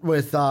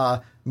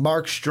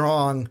Mark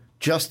Strong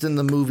just in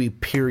the movie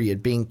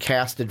period being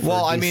casted for a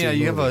DC movie?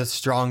 You have a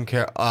strong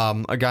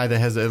a guy that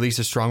has at least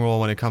a strong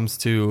role when it comes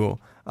to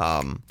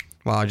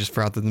I just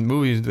forgot the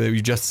movie that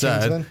you just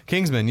said.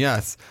 Kingsman,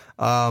 yes.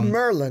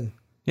 Merlin.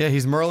 Yeah,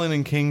 he's Merlin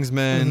in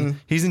Kingsman.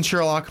 He's in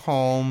Sherlock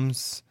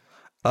Holmes.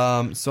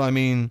 I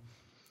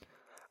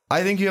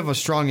think you have a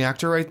strong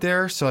actor right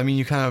there. So,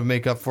 you kind of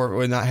make up for it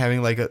with not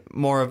having like I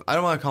don't want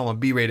to call him a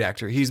B-rate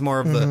actor. He's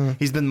more of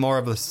he's been more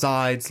of the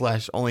side /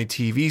 only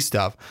TV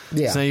stuff.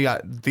 Yeah. So now you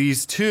got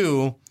these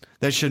two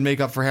that should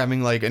make up for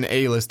having like an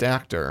A-list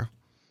actor.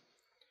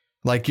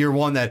 Like you're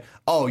one that,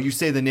 you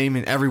say the name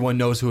and everyone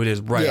knows who it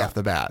is right off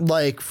the bat.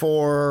 Like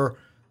for,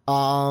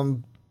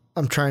 I'm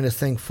trying to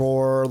think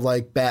for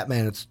like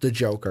Batman, it's the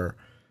Joker.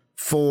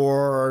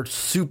 For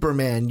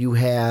Superman,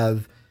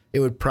 it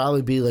would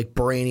probably be like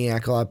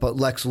Brainiac a lot, but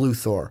Lex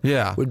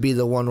Luthor would be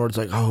the one where it's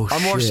like,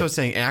 I'm more so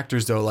saying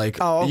actors though. Like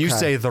you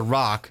say The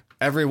Rock,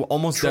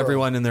 almost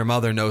everyone and their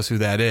mother knows who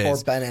that is.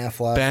 Or Ben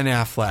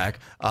Affleck.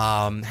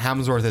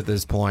 Hemsworth at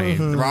this point.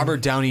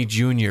 Robert Downey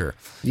Jr.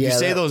 You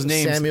say those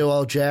names. Samuel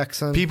L.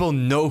 Jackson. People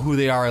know who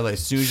they are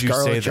as soon as you say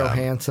them. Scarlett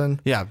Johansson.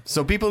 Yeah.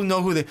 So people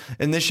know who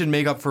and this should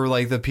make up for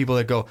like the people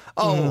that go,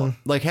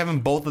 like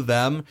having both of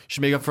them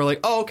should make up for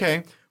like,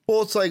 okay.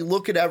 Well, it's like,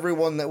 look at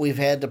everyone that we've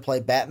had to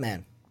play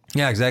Batman.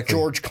 Yeah, exactly.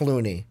 George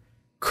Clooney,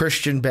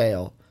 Christian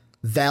Bale,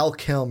 Val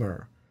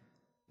Kilmer,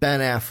 Ben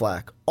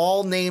Affleck,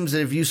 all names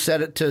that if you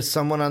said it to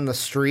someone on the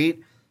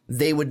street,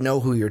 they would know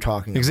who you're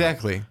talking about.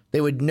 Exactly.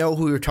 They would know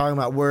who you're talking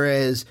about.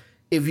 Whereas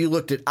if you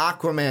looked at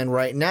Aquaman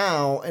right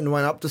now and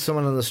went up to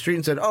someone on the street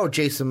and said,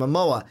 Jason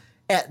Momoa,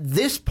 at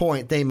this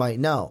point they might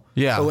know.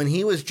 Yeah. But when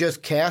he was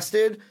just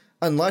casted,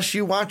 unless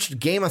you watched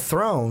Game of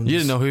Thrones, you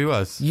didn't know who he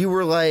was. You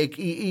were like,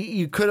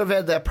 you could have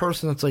had that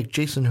person that's like,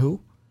 Jason who?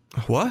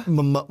 What?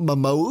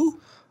 Momoa?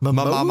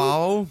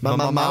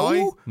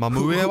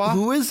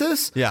 Who is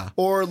this? Yeah.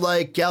 Or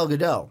like Gal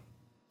Gadot.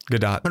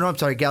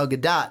 Gal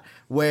Gadot,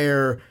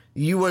 where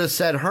you would have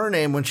said her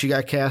name when she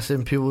got casted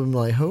and people would be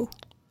like, who?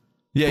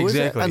 Yeah, who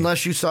exactly.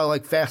 Unless you saw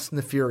like Fast and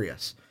the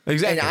Furious.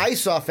 Exactly. And I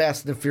saw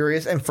Fast and the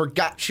Furious and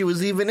forgot she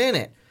was even in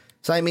it.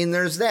 So,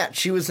 there's that.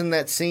 She was in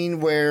that scene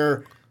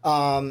where,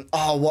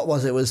 what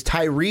was it? It was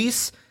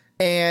Tyrese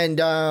And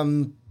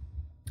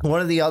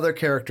one of the other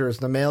characters,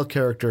 the male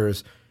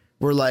characters,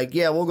 were like,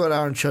 yeah, we'll go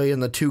down and show you.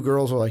 And the two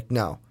girls were like,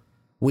 no,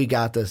 we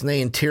got this. And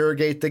they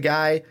interrogate the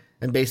guy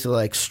and basically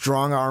like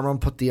strong arm him,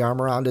 put the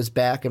arm around his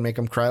back and make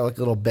him cry like a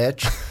little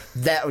bitch.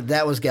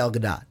 That was Gal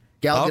Gadot.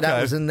 Gal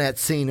Gadot was in that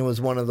scene and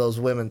was one of those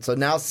women. So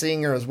now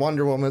seeing her as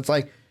Wonder Woman, it's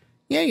like,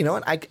 yeah, you know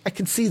what? I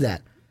can see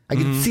that. I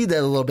can see that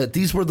a little bit.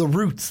 These were the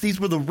roots. These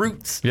were the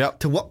roots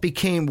to what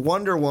became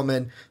Wonder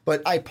Woman.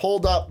 But I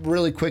pulled up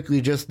really quickly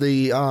just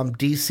the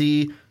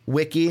DC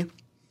wiki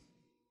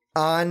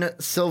on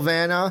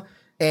Sylvana.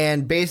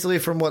 And basically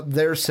from what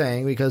they're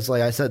saying, because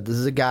like I said, this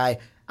is a guy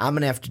I'm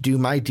going to have to do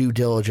my due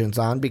diligence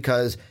on,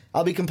 because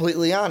I'll be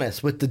completely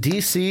honest. With the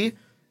DC,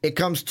 it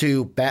comes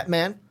to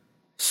Batman,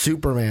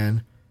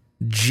 Superman,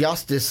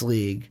 Justice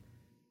League,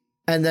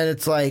 and then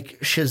it's like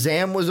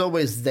Shazam was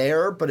always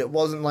there, but it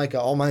wasn't like,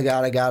 oh my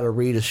God, I got to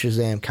read a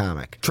Shazam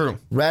comic. True.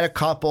 Read a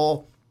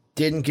couple,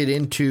 didn't get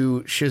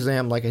into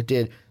Shazam like I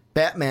did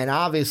Batman,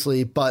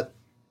 obviously, but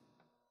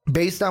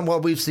based on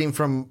what we've seen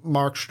from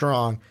Mark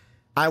Strong,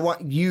 I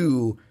want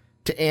you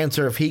to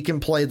answer if he can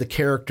play the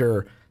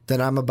character that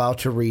I'm about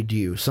to read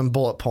you. Some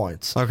bullet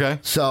points. Okay.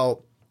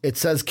 So it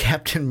says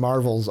Captain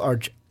Marvel's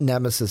arch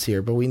nemesis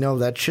here, but we know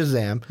that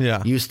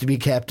Shazam used to be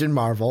Captain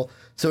Marvel.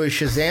 So is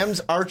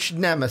Shazam's arch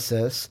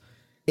nemesis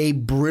a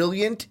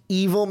brilliant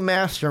evil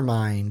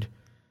mastermind,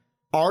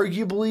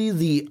 arguably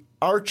the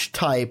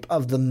archetype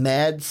of the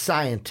mad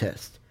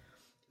scientist?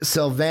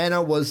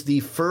 Sylvana was the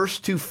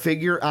first to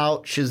figure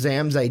out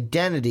Shazam's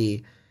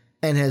identity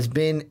and has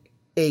been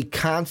a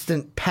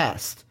constant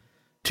pest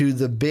to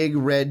the big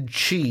red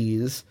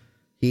cheese,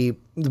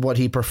 what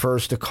he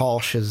prefers to call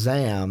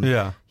Shazam.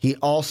 Yeah. He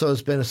also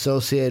has been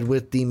associated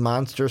with the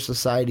Monster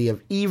Society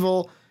of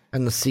Evil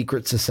and the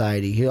Secret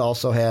Society. He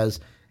also has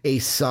a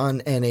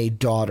son and a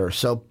daughter.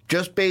 So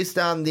just based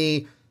on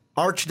the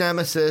arch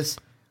nemesis,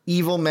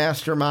 evil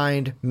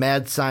mastermind,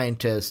 mad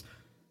scientist,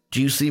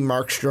 do you see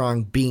Mark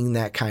Strong being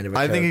that kind of a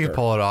character? I think he could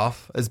pull it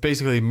off. It's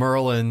basically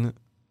Merlin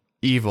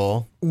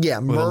evil. Yeah,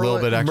 with a little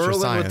bit extra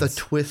Merlin science. with a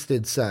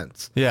twisted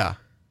sense. Yeah.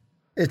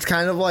 It's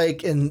kind of like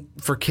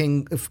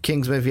Kingsman,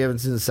 if you haven't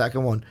seen the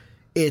second one,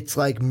 it's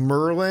like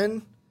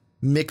Merlin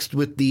mixed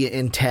with the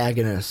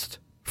antagonist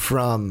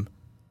from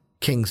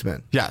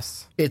Kingsman.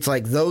 Yes. It's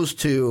like those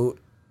two,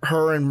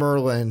 her and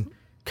Merlin,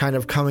 kind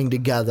of coming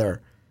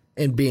together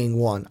and being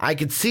one. I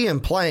could see him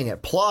playing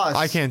it. Plus,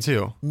 I can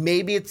too.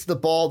 Maybe it's the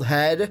bald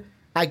head.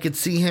 I could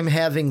see him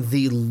having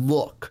the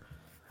look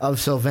of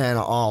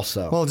Sylvana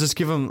also. Well, just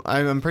give him.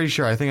 I'm pretty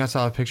sure. I think I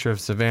saw a picture of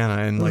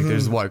Savannah, and like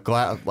there's what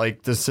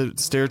like the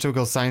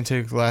stereotypical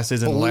scientific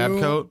glasses and lab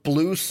coat,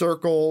 blue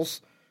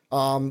circles.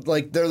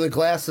 Like they're the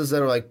glasses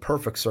that are like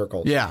perfect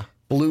circles. Yeah,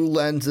 blue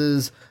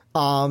lenses.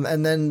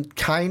 And then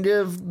kind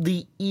of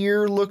the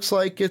ear looks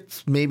like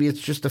it's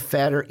just a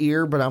fatter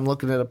ear, but I'm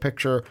looking at a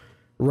picture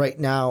right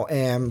now,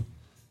 and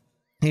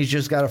he's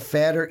just got a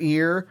fatter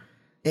ear,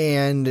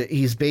 and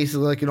he's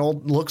basically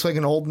looks like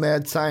an old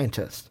mad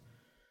scientist.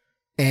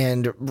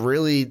 And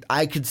really,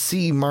 I could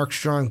see Mark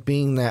Strong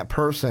being that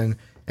person,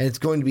 and it's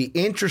going to be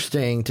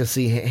interesting to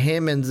see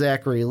him and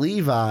Zachary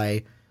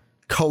Levi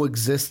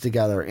coexist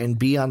together and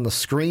be on the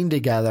screen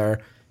together,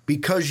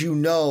 because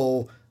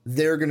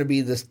they're going to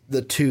be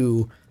the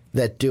two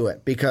that do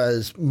it.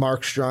 Because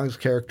Mark Strong's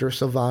character,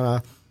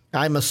 Sylvana,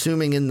 I'm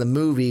assuming in the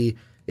movie,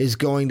 is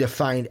going to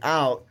find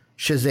out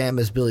Shazam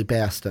is Billy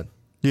Baston.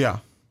 Yeah.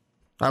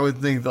 I would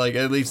think like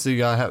at least you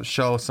got to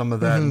show some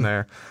of that in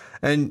there.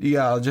 And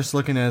yeah, just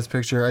looking at his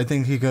picture, I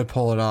think he could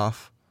pull it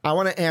off. I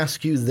want to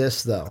ask you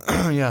this, though.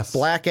 Yes.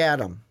 Black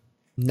Adam,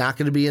 not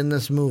going to be in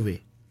this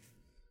movie.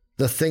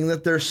 The thing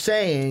that they're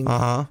saying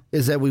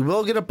is that we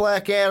will get a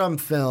Black Adam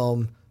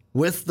film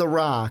with The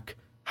Rock.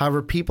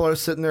 However, people are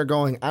sitting there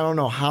going, I don't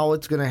know how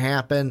it's going to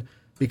happen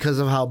because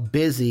of how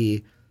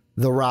busy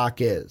The Rock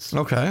is.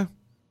 Okay.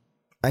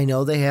 I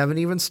know they haven't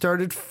even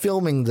started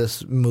filming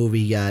this movie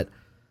yet,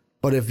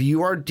 but if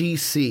you are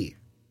DC,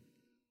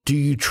 do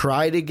you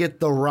try to get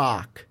The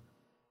Rock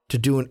to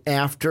do an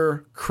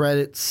after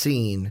credit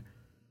scene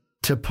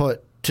to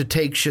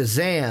take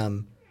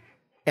Shazam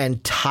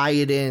and tie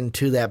it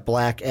into that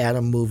Black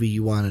Adam movie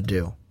you want to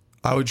do?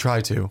 I would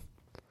try to.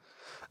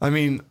 I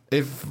mean,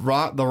 if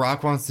The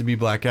Rock wants to be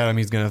Black Adam,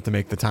 he's going to have to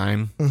make the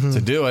time to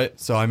do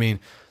it. So, I mean,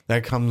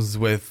 that comes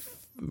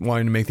with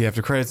wanting to make the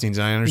after credit scenes.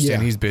 And I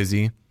understand he's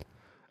busy.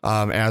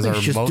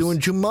 He's just doing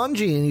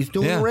Jumanji and he's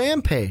doing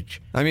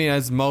Rampage. I mean,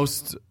 as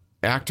most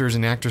actors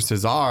and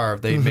actresses are,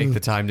 they make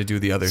the time to do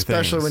the other things.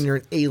 Especially when you're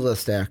an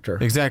A-list actor.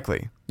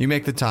 Exactly. You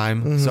make the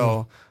time.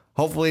 So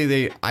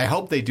hopefully I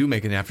hope they do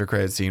make an after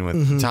credit scene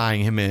with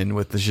tying him in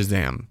with the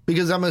Shazam.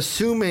 Because I'm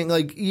assuming,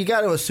 like, you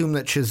got to assume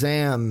that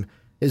Shazam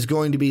is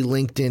going to be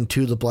linked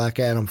into the Black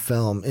Adam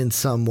film in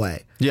some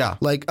way. Yeah.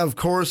 Like, of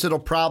course, it'll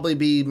probably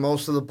be,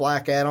 most of the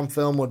Black Adam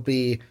film would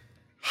be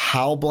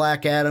how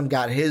Black Adam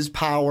got his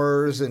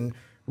powers, and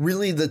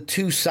really the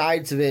two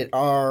sides of it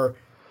are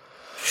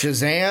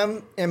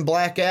Shazam and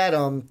Black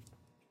Adam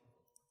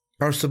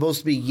are supposed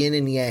to be yin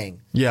and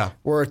yang. Yeah.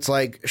 Where it's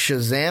like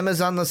Shazam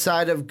is on the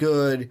side of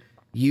good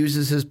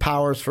uses his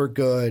powers for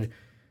good.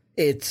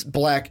 It's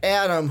Black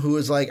Adam, who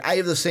is like, I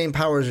have the same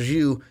powers as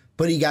you,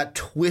 but he got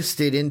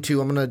twisted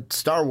into, I'm going to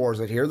Star Wars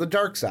it here, the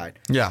dark side.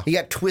 Yeah. He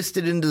got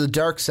twisted into the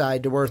dark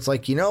side to where it's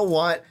like, you know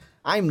what?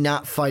 I'm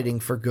not fighting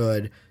for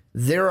good.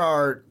 There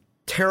are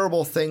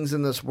terrible things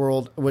in this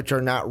world which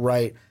are not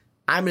right.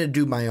 I'm going to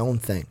do my own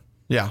thing.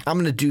 Yeah. I'm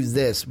going to do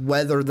this,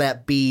 whether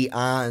that be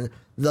on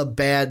the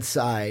bad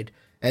side,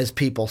 as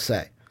people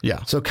say.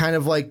 Yeah. So kind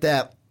of like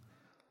that,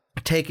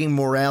 taking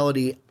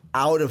morality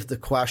out of the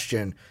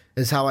question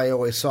is how I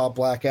always saw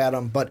Black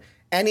Adam. But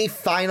any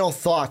final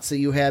thoughts that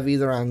you have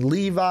either on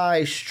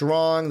Levi,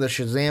 Strong, the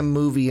Shazam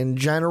movie in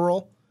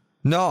general?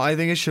 No, I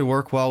think it should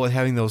work well with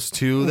having those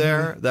two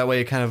there. That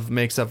way it kind of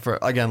makes up for,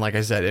 again, like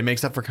I said, it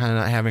makes up for kind of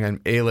not having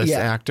an A-list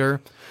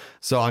actor.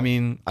 So, I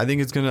mean, I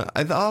think it's going to,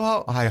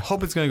 I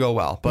hope it's going to go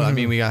well. But, I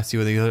mean, we got to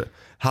see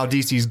how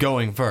DC's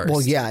going first.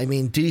 Well, yeah, I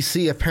mean,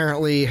 DC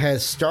apparently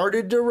has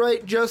started to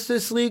write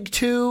Justice League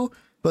 2,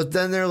 but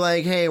then they're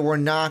like, hey, we're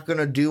not going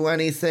to do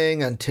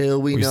anything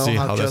until we know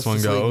how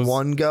Justice League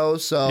 1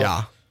 goes. So,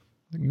 yeah.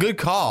 Good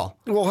call.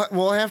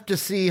 We'll have to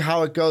see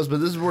how it goes,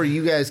 but this is where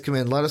you guys come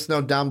in. Let us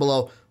know down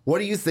below. What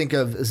do you think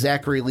of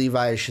Zachary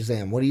Levi as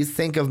Shazam? What do you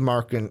think of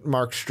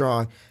Mark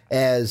Strong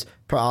as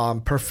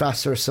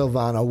Professor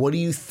Sylvana? What do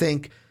you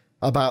think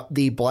about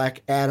the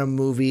Black Adam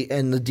movie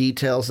and the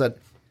details that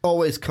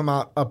always come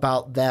out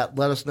about that?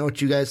 Let us know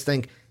what you guys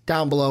think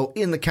down below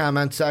in the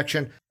comment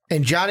section.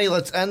 And Johnny,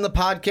 let's end the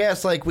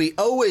podcast like we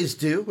always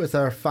do with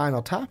our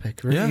final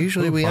topic. Yeah,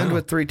 usually we end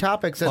with 3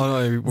 topics.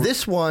 And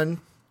this one,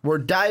 we're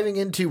diving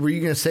into, were you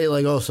going to say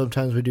like, oh,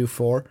 sometimes we do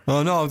 4?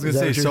 Oh, no, I was going to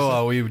say,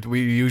 so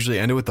we usually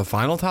end it with the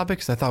final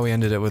topics? I thought we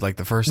ended it with like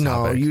the first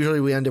topic. No, usually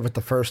we end it with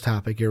the first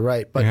topic. You're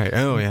right. But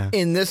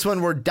in this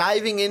one, we're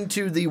diving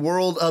into the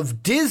world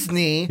of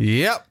Disney.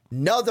 Yep.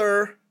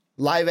 Another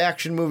live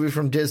action movie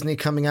from Disney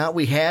coming out.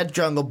 We had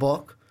Jungle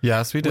Book.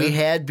 Yes, we did. We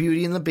had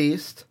Beauty and the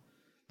Beast.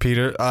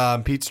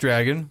 Pete's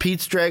Dragon.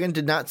 Pete's Dragon,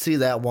 did not see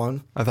that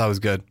one. I thought it was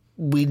good.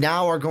 We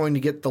now are going to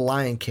get The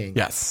Lion King.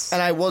 Yes.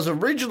 And I was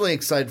originally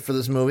excited for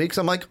this movie because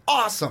I'm like,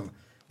 awesome.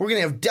 We're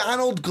going to have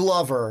Donald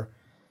Glover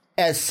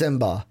as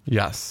Simba.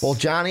 Yes. Well,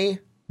 Johnny,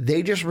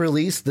 they just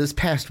released this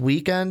past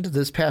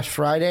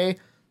Friday,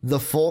 the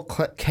full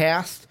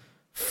cast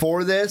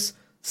for this.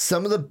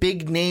 Some of the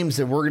big names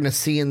that we're going to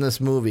see in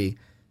this movie.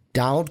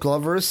 Donald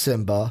Glover as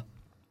Simba.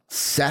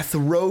 Seth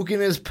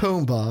Rogen as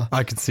Pumbaa.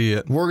 I can see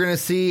it. We're going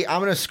to see,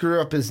 I'm going to screw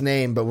up his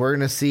name, but we're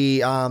going to see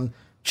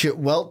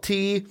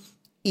Chiwetel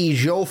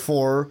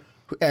Ejiofor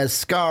as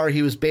Scar.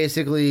 He was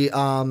basically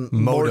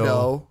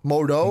Mordo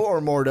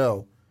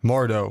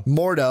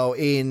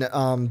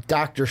in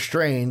Doctor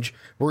Strange.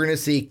 We're going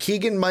to see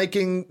Keegan Mike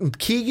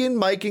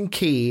and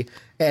Key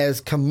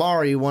as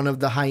Kamari, one of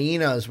the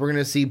hyenas. We're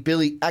going to see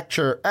Billy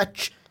Etchner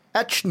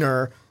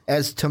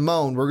as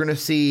Timon. We're going to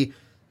see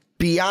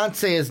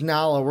Beyonce as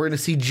Nala. We're going to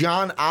see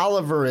John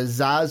Oliver as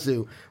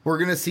Zazu. We're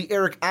going to see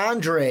Eric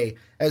Andre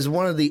as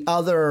one of the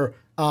other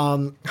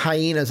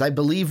hyenas. I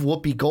believe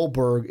Whoopi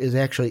Goldberg is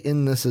actually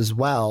in this as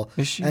well.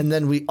 Is she? And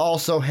then we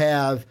also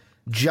have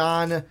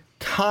John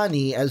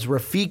Kani as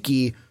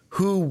Rafiki,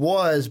 who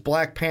was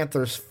Black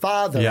Panther's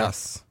father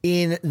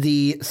in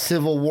the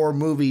Civil War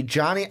movie.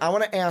 Johnny, I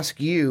want to ask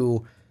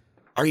you,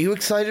 are you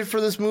excited for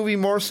this movie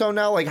more so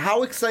now? Like,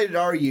 how excited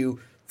are you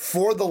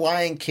for The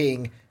Lion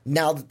King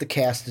now that the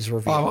cast is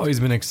revealed? I've always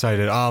been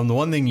excited. The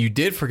one thing you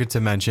did forget to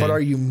mention. But are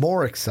you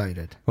more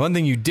excited? One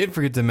thing you did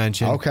forget to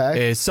mention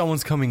is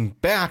someone's coming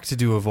back to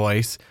do a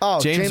voice. Oh,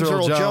 James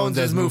Earl Jones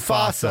as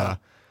Mufasa.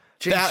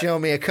 James, show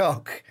me a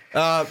Coke.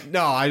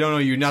 No, I don't know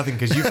you nothing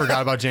because you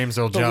forgot about James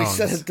Earl Jones. But we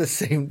said it at the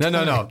same time.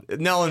 No.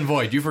 Null and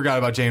void. You forgot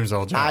about James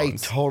Earl Jones. I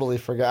totally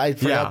forgot. I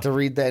forgot to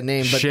read that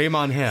name. But shame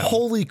on him.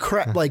 Holy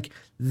crap. Like,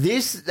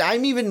 this,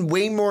 I'm even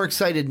way more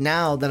excited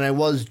now than I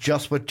was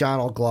just with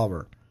Donald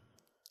Glover.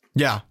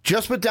 Yeah.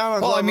 Just with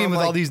Donald Glover. Well, I mean, with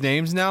all these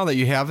names now that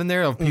you have in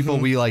there of people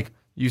we like,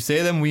 you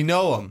say them, we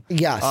know them.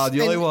 Yes.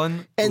 The only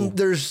one. And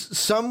there's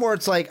some where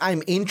it's like,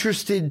 I'm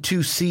interested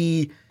to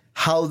see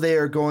how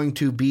they're going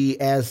to be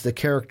as the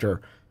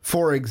character.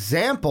 For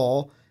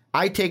example,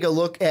 I take a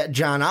look at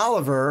John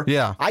Oliver.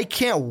 Yeah. I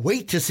can't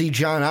wait to see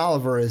John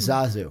Oliver as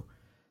Zazu.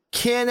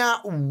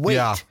 Cannot wait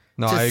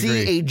to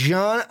see a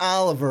John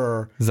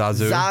Oliver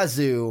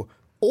Zazu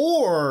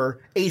or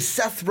a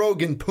Seth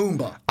Rogen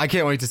Pumbaa. I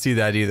can't wait to see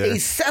that either. A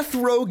Seth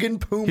Rogen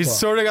Pumbaa. He's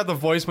sort of got the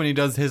voice when he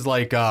does his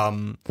like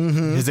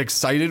his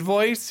excited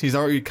voice. He's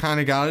already kind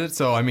of got it.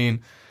 So I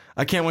mean,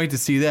 I can't wait to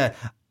see that.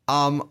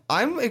 I'm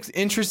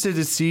interested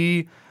to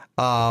see.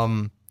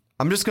 I'm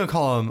just gonna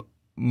call him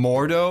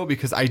Mordo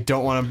because I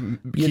don't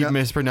want to keep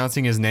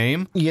mispronouncing his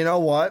name. You know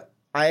what?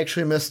 I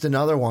actually missed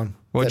another one.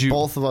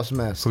 Both of us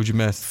missed. Who'd you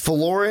miss?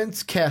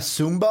 Florence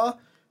Kasumba,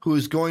 who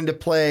is going to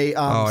play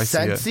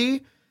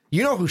Sensi.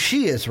 You know who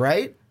she is,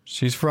 right?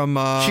 She's from...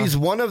 she's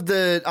one of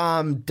the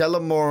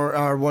Delamore,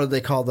 or what do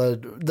they call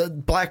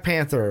the Black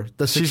Panther,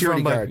 the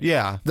security guard.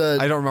 I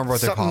don't remember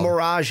what they're called.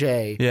 Mirage.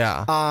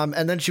 Yeah.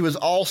 And then she was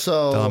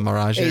also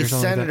a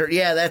senator.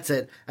 Yeah, that's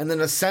it. And then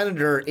a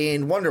senator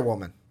in Wonder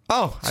Woman.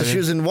 Oh, so she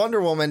was in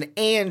Wonder Woman,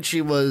 and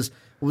she was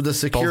with the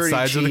security both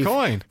sides chief of the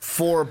coin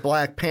for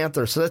Black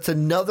Panther. So that's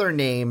another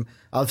name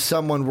of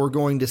someone we're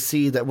going to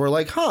see that we're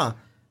like, huh,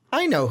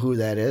 I know who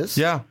that is.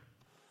 Yeah.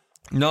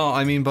 No,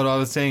 I mean, but I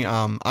was saying,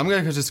 I'm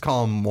going to just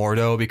call him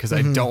Mordo because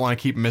I don't want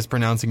to keep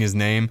mispronouncing his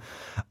name.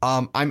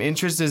 I'm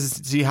interested to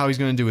see how he's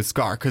going to do with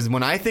Scar, because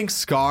when I think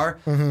Scar,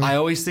 I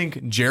always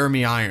think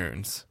Jeremy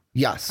Irons.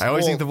 Yes. I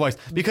always think the voice,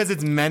 because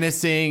it's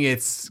menacing.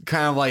 It's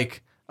kind of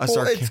like a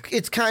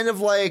it's kind of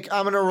like,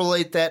 I'm going to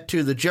relate that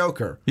to the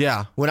Joker.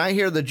 Yeah. When I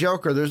hear the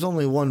Joker, there's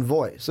only one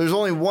voice. There's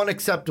only one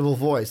acceptable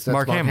voice. That's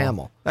Mark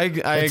Hamill. I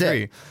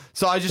agree.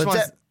 So I just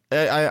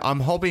I'm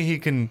hoping he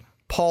can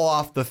pull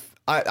off the.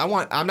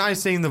 I'm not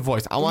saying the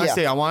voice. I want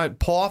to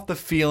pull off the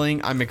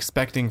feeling I'm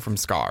expecting from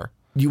Scar.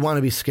 You want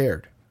to be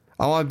scared.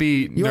 I want to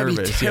be nervous. You want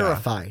to be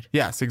terrified.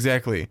 Yeah. Yes,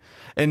 exactly.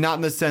 And not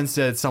in the sense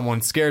that someone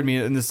scared me,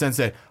 in the sense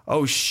that,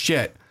 oh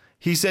shit,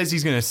 he says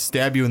he's going to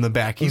stab you in the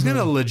back. He's going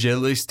to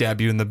legitimately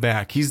stab you in the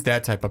back. He's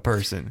that type of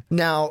person.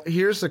 Now,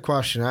 here's the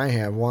question I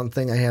have. One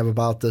thing I have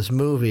about this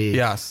movie.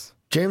 Yes.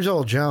 James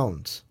Earl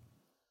Jones.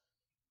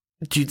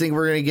 Do you think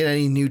we're going to get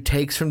any new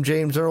takes from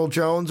James Earl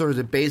Jones, or is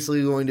it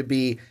basically going to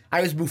be,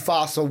 I was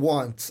Mufasa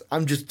once,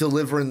 I'm just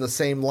delivering the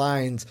same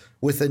lines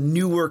with a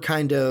newer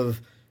kind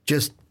of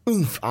just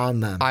oomph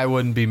on them? I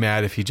wouldn't be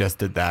mad if he just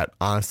did that,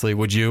 honestly.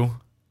 Would you?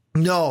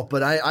 No,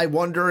 but I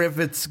wonder if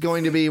it's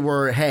going to be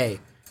where,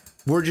 hey,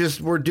 we're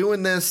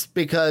doing this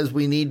because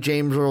we need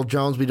James Earl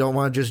Jones. We don't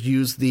want to just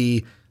use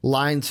the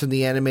lines from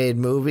the animated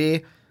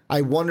movie.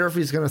 I wonder if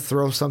he's going to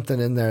throw something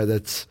in there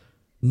that's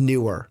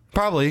newer.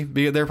 Probably.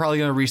 They're probably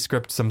going to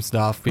re-script some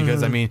stuff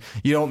because, I mean,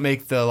 you don't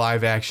make the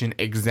live action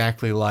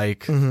exactly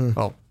like,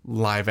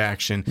 live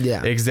action,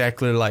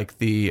 exactly like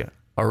the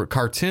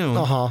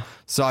cartoon.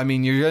 So, I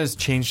mean, you're going to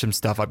change some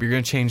stuff up. You're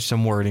going to change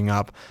some wording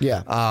up.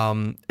 Yeah.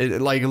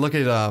 Look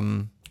at,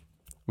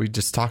 we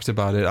just talked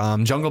about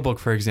it. Jungle Book,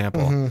 for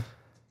example.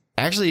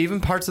 Actually, even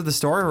parts of the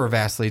story were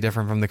vastly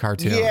different from the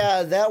cartoon.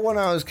 Yeah, that one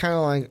I was kind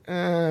of like,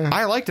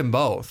 I liked them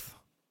both.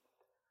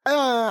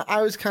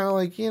 I was kind of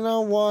like, you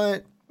know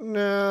what?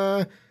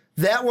 Nah.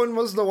 That one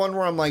was the one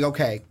where I'm like,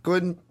 okay,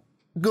 good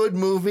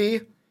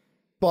movie,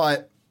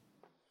 but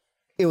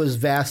it was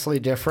vastly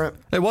different.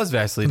 It was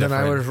vastly different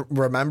than I would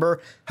remember.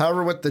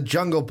 However, with the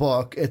Jungle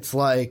Book, it's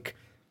like,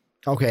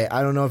 okay,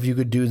 I don't know if you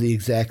could do the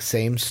exact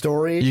same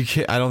story. You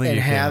can't. I don't think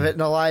you can. And have it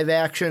in a live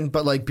action,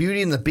 but like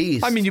Beauty and the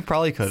Beast. I mean, you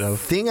probably could have.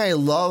 Thing I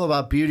love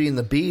about Beauty and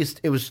the Beast,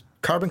 it was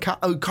carbon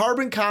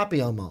copy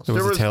almost. It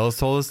was a tale as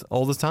told as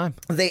old as time.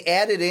 They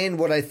added in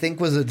what I think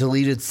was a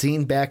deleted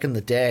scene back in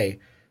the day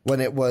when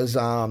it was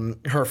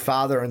her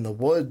father in the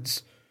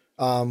woods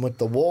with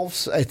the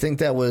wolves. I think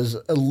that was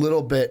a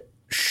little bit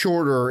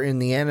shorter in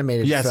the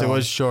animated film. Yes, it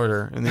was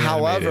shorter in the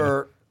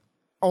However,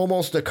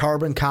 almost a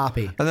carbon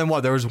copy. And then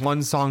what? There was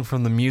one song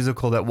from the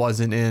musical that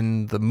wasn't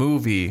in the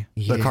movie,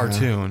 the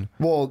cartoon.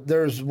 Well,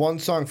 there's one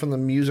song from the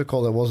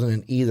musical that wasn't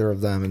in either of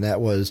them, and that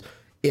was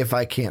If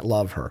I Can't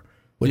Love Her,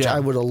 which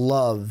I would have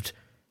loved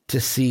to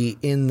see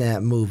in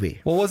that movie.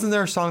 Well, wasn't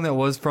there a song that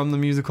was from the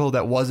musical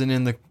that wasn't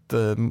in the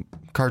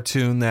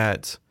cartoon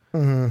that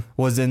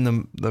was in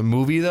the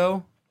movie,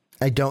 though?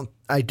 I don't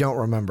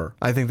remember.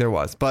 I think there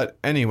was. But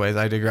anyways,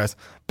 I digress.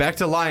 Back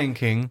to Lion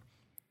King.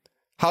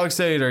 How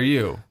excited are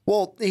you?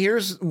 Well,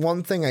 here's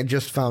one thing I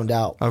just found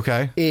out.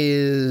 Okay.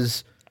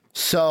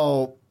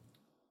 So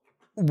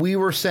we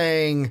were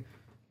saying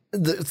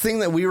the thing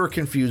that we were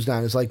confused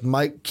on is like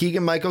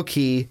Keegan-Michael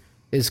Key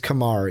is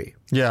Kamari.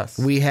 Yes.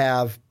 We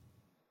have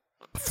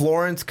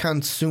Florence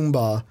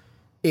Consumba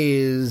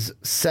is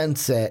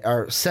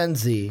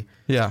Senzi.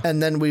 Yeah.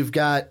 And then we've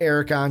got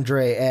Eric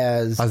Andre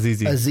as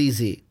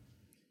Azizi.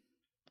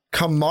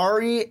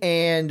 Kamari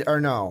and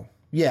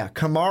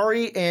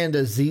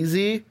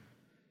Azizi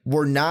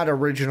were not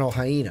original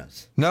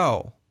hyenas.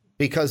 No.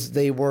 Because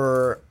they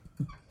were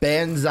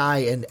Banzai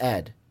and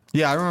Ed.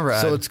 Yeah, I remember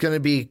Ed. So it's going to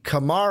be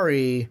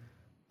Kamari,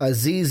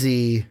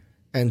 Azizi,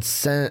 and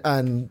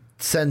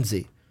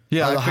Senzi.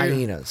 Yeah, the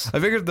hyenas. I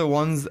figured the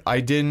ones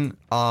I didn't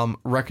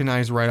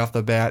recognize right off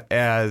the bat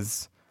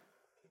as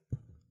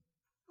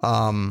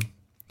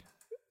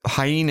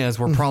hyenas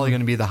were probably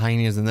going to be the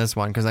hyenas in this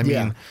one. Because, I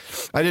mean,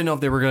 I didn't know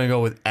if they were going to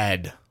go with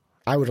Ed.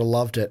 I would have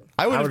loved it.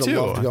 I would have too.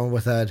 Loved going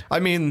with Ed. I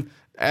mean,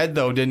 Ed,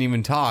 though, didn't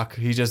even talk.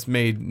 He just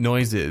made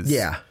noises.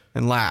 Yeah.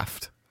 And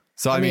laughed.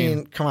 So, I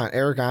mean, come on.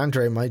 Eric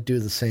Andre might do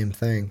the same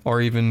thing. Or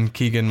even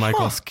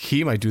Keegan-Michael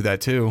Key might do that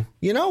too.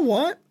 You know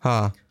what?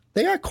 Huh.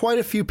 They got quite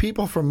a few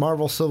people from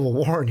Marvel Civil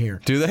War in here.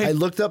 Do they? I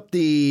looked up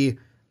the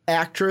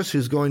actress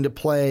who's going to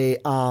play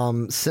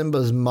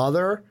Simba's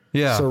mother,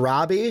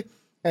 Sarabi,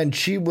 and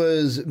she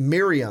was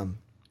Miriam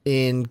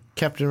in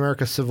Captain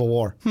America Civil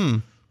War.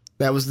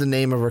 That was the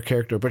name of her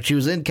character, but she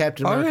was in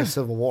Captain America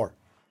Civil War.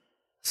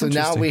 So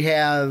now we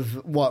have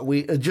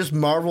just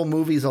Marvel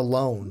movies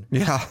alone.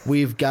 Yeah.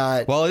 We've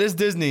got... Well, it is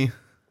Disney.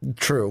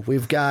 True.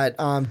 We've got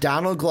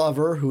Donald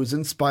Glover, who's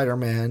in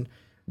Spider-Man.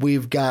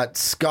 We've got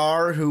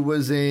Scar, who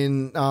was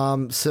in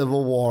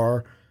Civil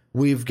War.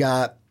 We've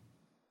got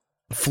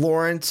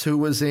Florence, who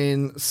was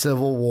in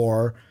Civil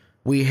War.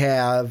 We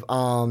have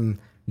John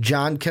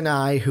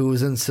Kanai, who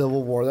was in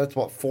Civil War. That's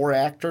what, 4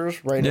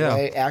 actors right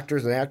away,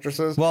 actors and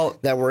actresses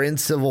that were in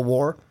Civil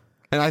War.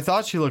 And I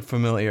thought she looked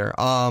familiar.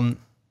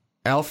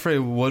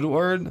 Alfred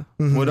Woodard,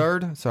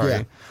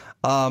 sorry.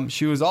 Yeah.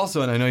 She was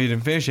also, and I know you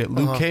didn't finish it,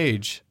 Luke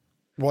Cage.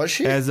 Was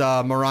she? As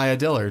Mariah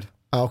Dillard.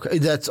 Okay,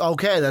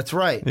 that's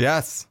right.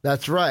 Yes.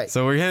 That's right.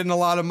 So we're hitting a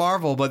lot of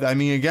Marvel, but I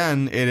mean,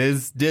 again, it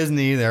is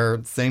Disney.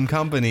 They're same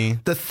company.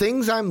 The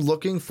things I'm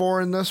looking for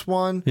in this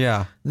one,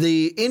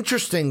 the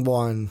interesting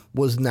one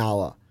was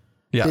Nala.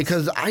 Yes.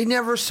 Because I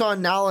never saw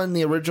Nala in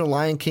the original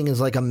Lion King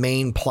as like a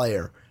main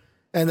player.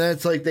 And then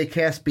it's like they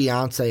cast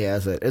Beyonce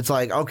as it. It's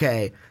like,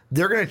 okay,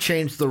 they're going to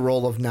change the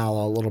role of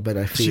Nala a little bit,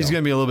 I feel. She's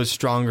going to be a little bit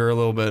stronger, a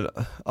little bit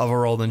of a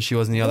role than she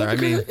was in the other. I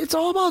mean, it's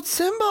all about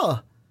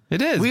Simba.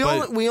 It is.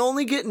 We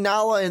only get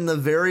Nala in the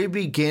very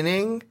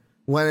beginning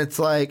when it's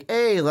like,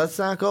 hey, let's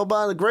not go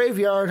by the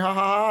graveyard, ha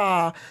ha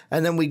ha.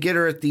 And then we get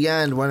her at the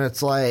end when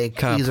it's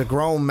like, he's a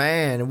grown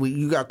man, and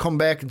you got to come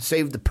back and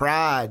save the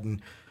pride,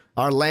 and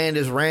our land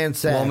is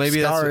ransacked. Well,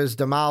 maybe Scar is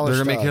demolished.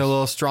 They're going to make it a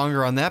little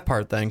stronger on that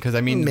part then, because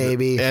I mean,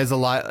 maybe as a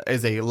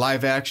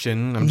live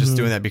action, I'm just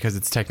doing that because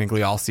it's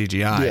technically all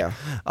CGI.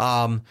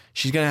 Yeah.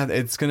 She's gonna have.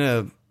 It's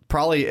gonna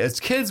probably, as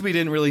kids, we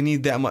didn't really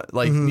need that much.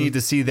 Need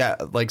to see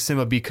that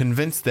Simba be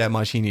convinced that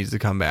much he needs to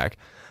come back.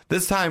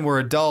 This time we're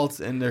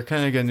adults, and they're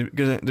kind of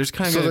going to. There's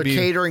kind of they're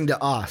catering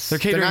to us.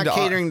 They're not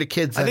catering to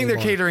kids. I think they're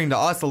catering to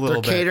us a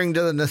little bit. They're catering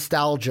to the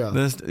nostalgia.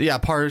 Yeah,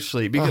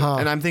 partially. Because,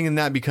 and I'm thinking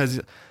that because.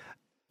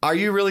 Are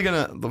you really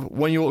going to,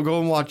 when you go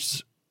and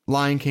watch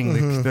Lion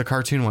King, the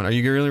cartoon one, are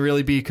you going to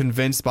really be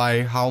convinced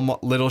by how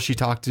little she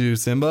talked to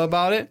Simba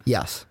about it?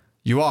 Yes.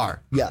 You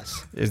are?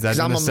 Yes. Is that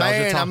the nostalgia?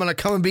 I'm a man. I'm going to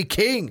come and be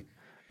king.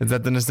 Is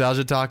that the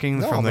nostalgia talking?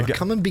 No, I'm going to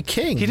come and be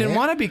king. He didn't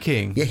want to be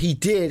king. Yeah, he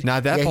did.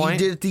 Not at that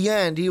point. He did at the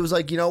end. He was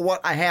like, you know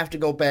what? I have to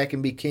go back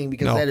and be king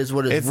because that is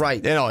what is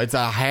right. It's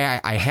a, hey,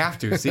 I have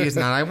to. See, it's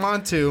not I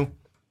want to.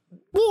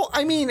 Well,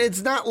 I mean,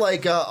 it's not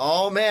like,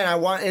 oh man, I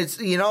want, it's,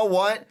 you know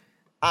what?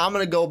 I'm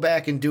going to go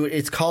back and do it.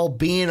 It's called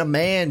being a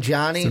man,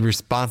 Johnny. It's a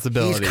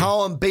responsibility. He's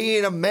calling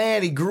being a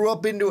man. He grew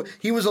up into it.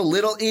 He was a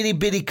little itty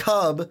bitty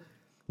cub.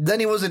 Then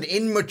he was an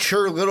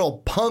immature little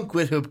punk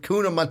with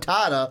Hakuna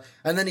Matata.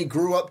 And then he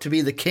grew up to be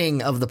the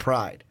king of the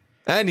pride.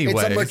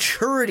 Anyways. It's a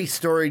maturity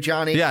story,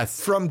 Johnny. Yes.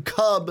 From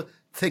cub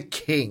to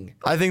king.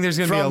 I think there's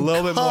going to be a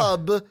little bit more.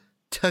 From cub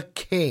to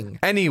king.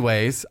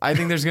 Anyways, I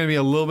think there's going to be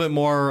a little bit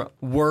more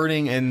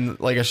wording and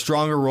like a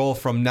stronger role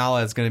from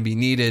Nala that's going to be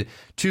needed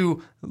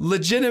to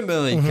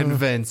legitimately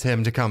convince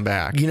him to come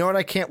back. You know what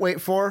I can't wait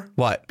for?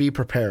 What? Be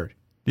prepared.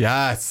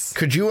 Yes.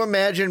 Could you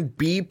imagine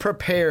Be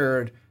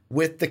Prepared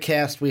with the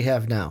cast we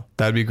have now?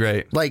 That'd be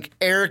great. Like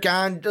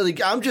I'm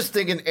just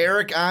thinking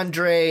Eric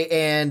Andre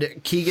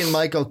and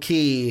Keegan-Michael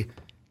Key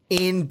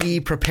in Be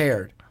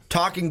Prepared,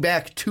 talking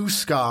back to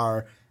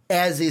Scar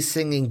as he's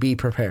singing Be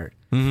Prepared.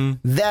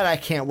 That I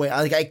can't wait.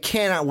 I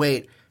cannot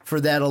wait for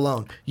that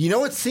alone. You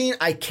know what scene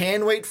I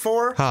can wait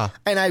for?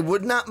 And I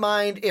would not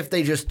mind if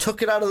they just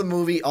took it out of the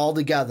movie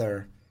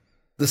altogether.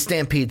 The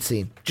Stampede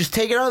scene. Just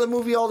take it out of the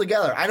movie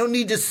altogether. I don't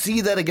need to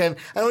see that again.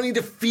 I don't need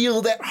to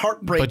feel that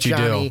heartbreak, but you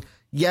Johnny, do.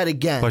 Yet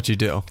again. But you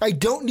do. I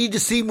don't need to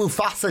see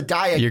Mufasa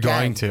die again. You're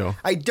going to.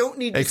 I don't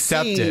need to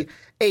Accept see it.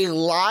 a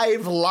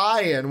live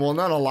lion. Well,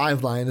 not a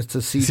live lion. It's a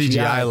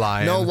CGI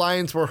lion. No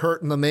lions were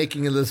hurt in the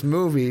making of this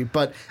movie.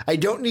 But I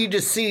don't need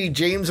to see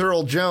James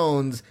Earl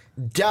Jones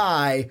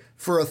die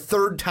for a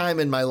third time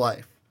in my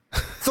life.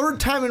 Third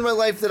time in my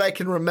life that I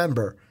can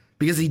remember.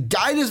 Because he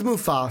died as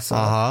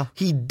Mufasa.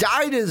 He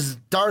died as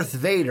Darth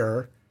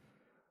Vader.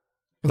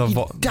 The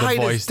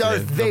voice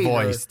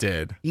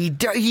did.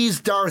 He's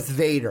Darth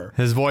Vader.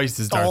 His voice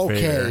is Darth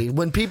Vader. Okay.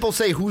 When people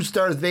say who's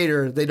Darth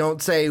Vader, they don't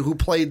say who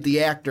played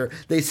the actor.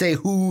 They say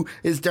who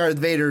is Darth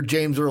Vader,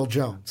 James Earl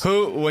Jones.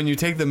 When you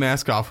take the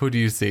mask off, who do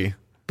you see?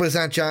 But it's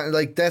not John.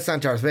 Like, that's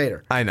not Darth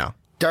Vader. I know.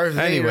 Darth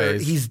Vader,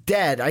 he's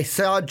dead. I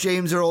saw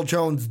James Earl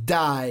Jones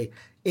die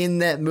in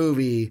that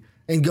movie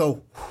and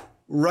go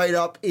right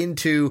up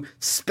into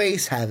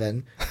space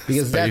heaven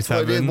because that's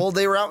what it is. Well,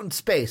 they were out in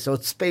space, so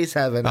it's space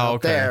heaven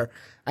out there.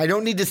 I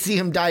don't need to see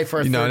him die for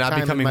a third time in my life.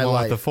 Not becoming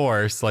one with the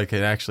Force like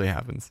it actually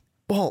happens.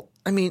 Well,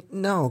 I mean,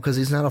 no, because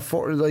he's not a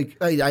Force. Like,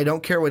 I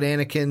don't care what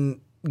Anakin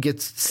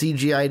gets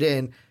CGI'd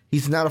in.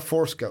 He's not a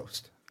Force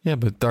ghost. Yeah,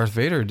 but Darth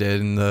Vader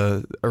did in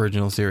the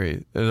original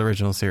series.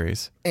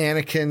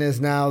 Anakin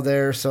is now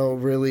there, so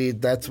really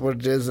that's what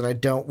it is, and I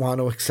don't want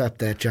to accept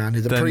that,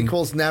 Johnny. The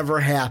prequels never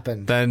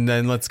happened. Then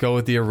let's go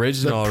with the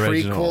originals.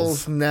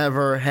 Prequels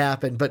never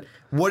happened. But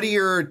what are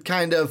your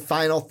kind of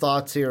final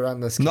thoughts here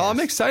on this cast? No, I'm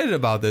excited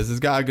about this. It's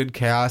got a good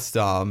cast.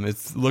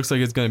 It looks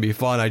like it's going to be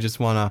fun. I just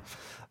want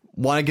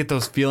to get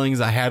those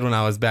feelings I had when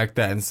I was back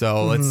then.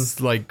 So let's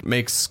like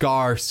make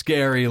Scar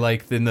scary,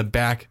 like in the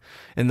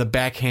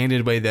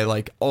backhanded way that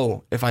like,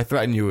 oh, if I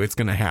threaten you, it's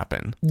gonna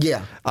happen.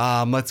 Yeah.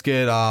 Let's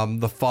get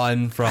the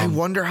fun from. I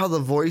wonder how the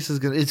voice is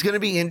gonna. It's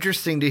gonna be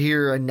interesting to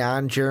hear a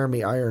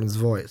non-Jeremy Irons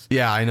voice.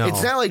 Yeah, I know.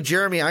 It's not like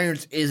Jeremy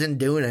Irons isn't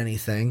doing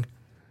anything.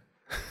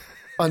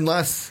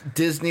 Unless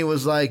Disney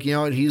was like, you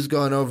know what, he's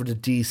going over to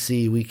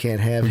DC. We can't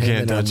have him.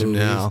 Can't in our touch him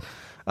movies.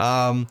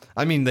 now.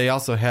 I mean, they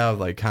also have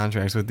like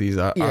contracts with these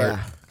art.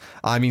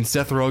 I mean,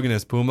 Seth Rogen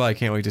as Pumbaa. I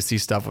can't wait to see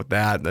stuff with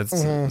that. That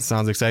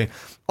sounds exciting.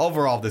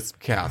 Overall, this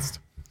cast,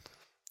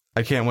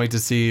 I can't wait to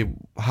see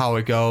how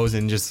it goes,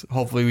 and just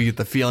hopefully we get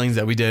the feelings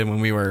that we did when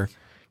we were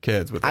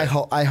kids. With I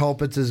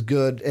hope it's as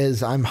good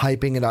as I'm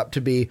hyping it up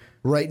to be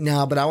right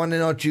now. But I want to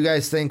know what you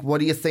guys think. What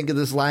do you think of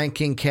this Lion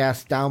King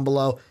cast down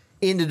below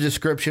in the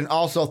description?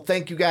 Also,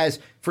 thank you guys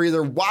for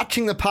either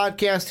watching the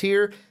podcast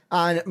here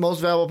on Most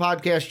Valuable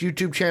Podcast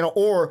YouTube channel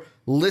or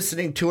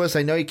listening to us.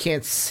 I know you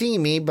can't see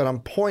me, but I'm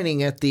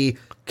pointing at the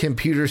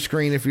computer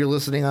screen if you're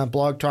listening on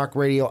Blog Talk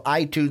Radio,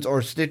 iTunes,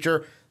 or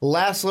Stitcher.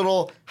 Last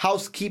little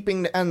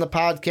housekeeping to end the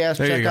podcast.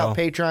 Check out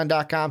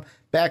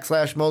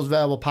patreon.com/Most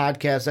Valuable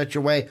Podcast. That's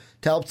your way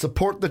to help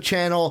support the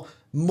channel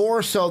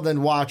more so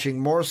than watching,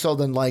 more so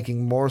than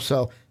liking, more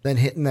so than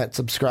hitting that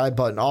subscribe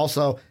button.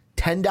 Also,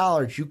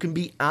 $10. You can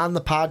be on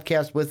the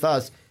podcast with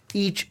us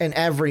each and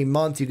every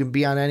month. You can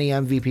be on any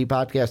MVP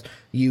podcast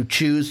you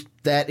choose.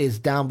 That is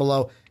down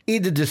below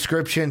in the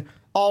description.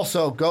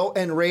 Also, go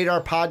and rate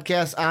our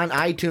podcast on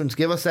iTunes.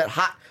 Give us that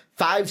hot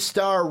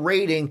 5-star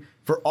rating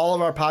for all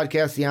of our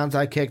podcasts, the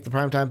Onside Kick, the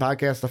Primetime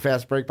Podcast, the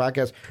Fast Break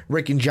Podcast,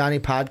 Rick and Johnny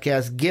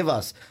Podcast. Give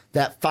us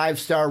that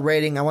 5-star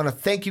rating. I want to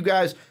thank you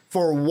guys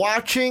for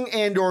watching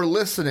and or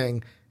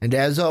listening. And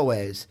as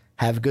always,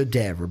 have a good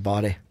day,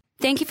 everybody.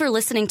 Thank you for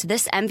listening to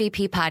this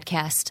MVP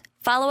podcast.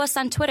 Follow us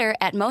on Twitter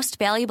at Most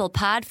Valuable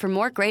Pod for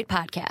more great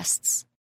podcasts.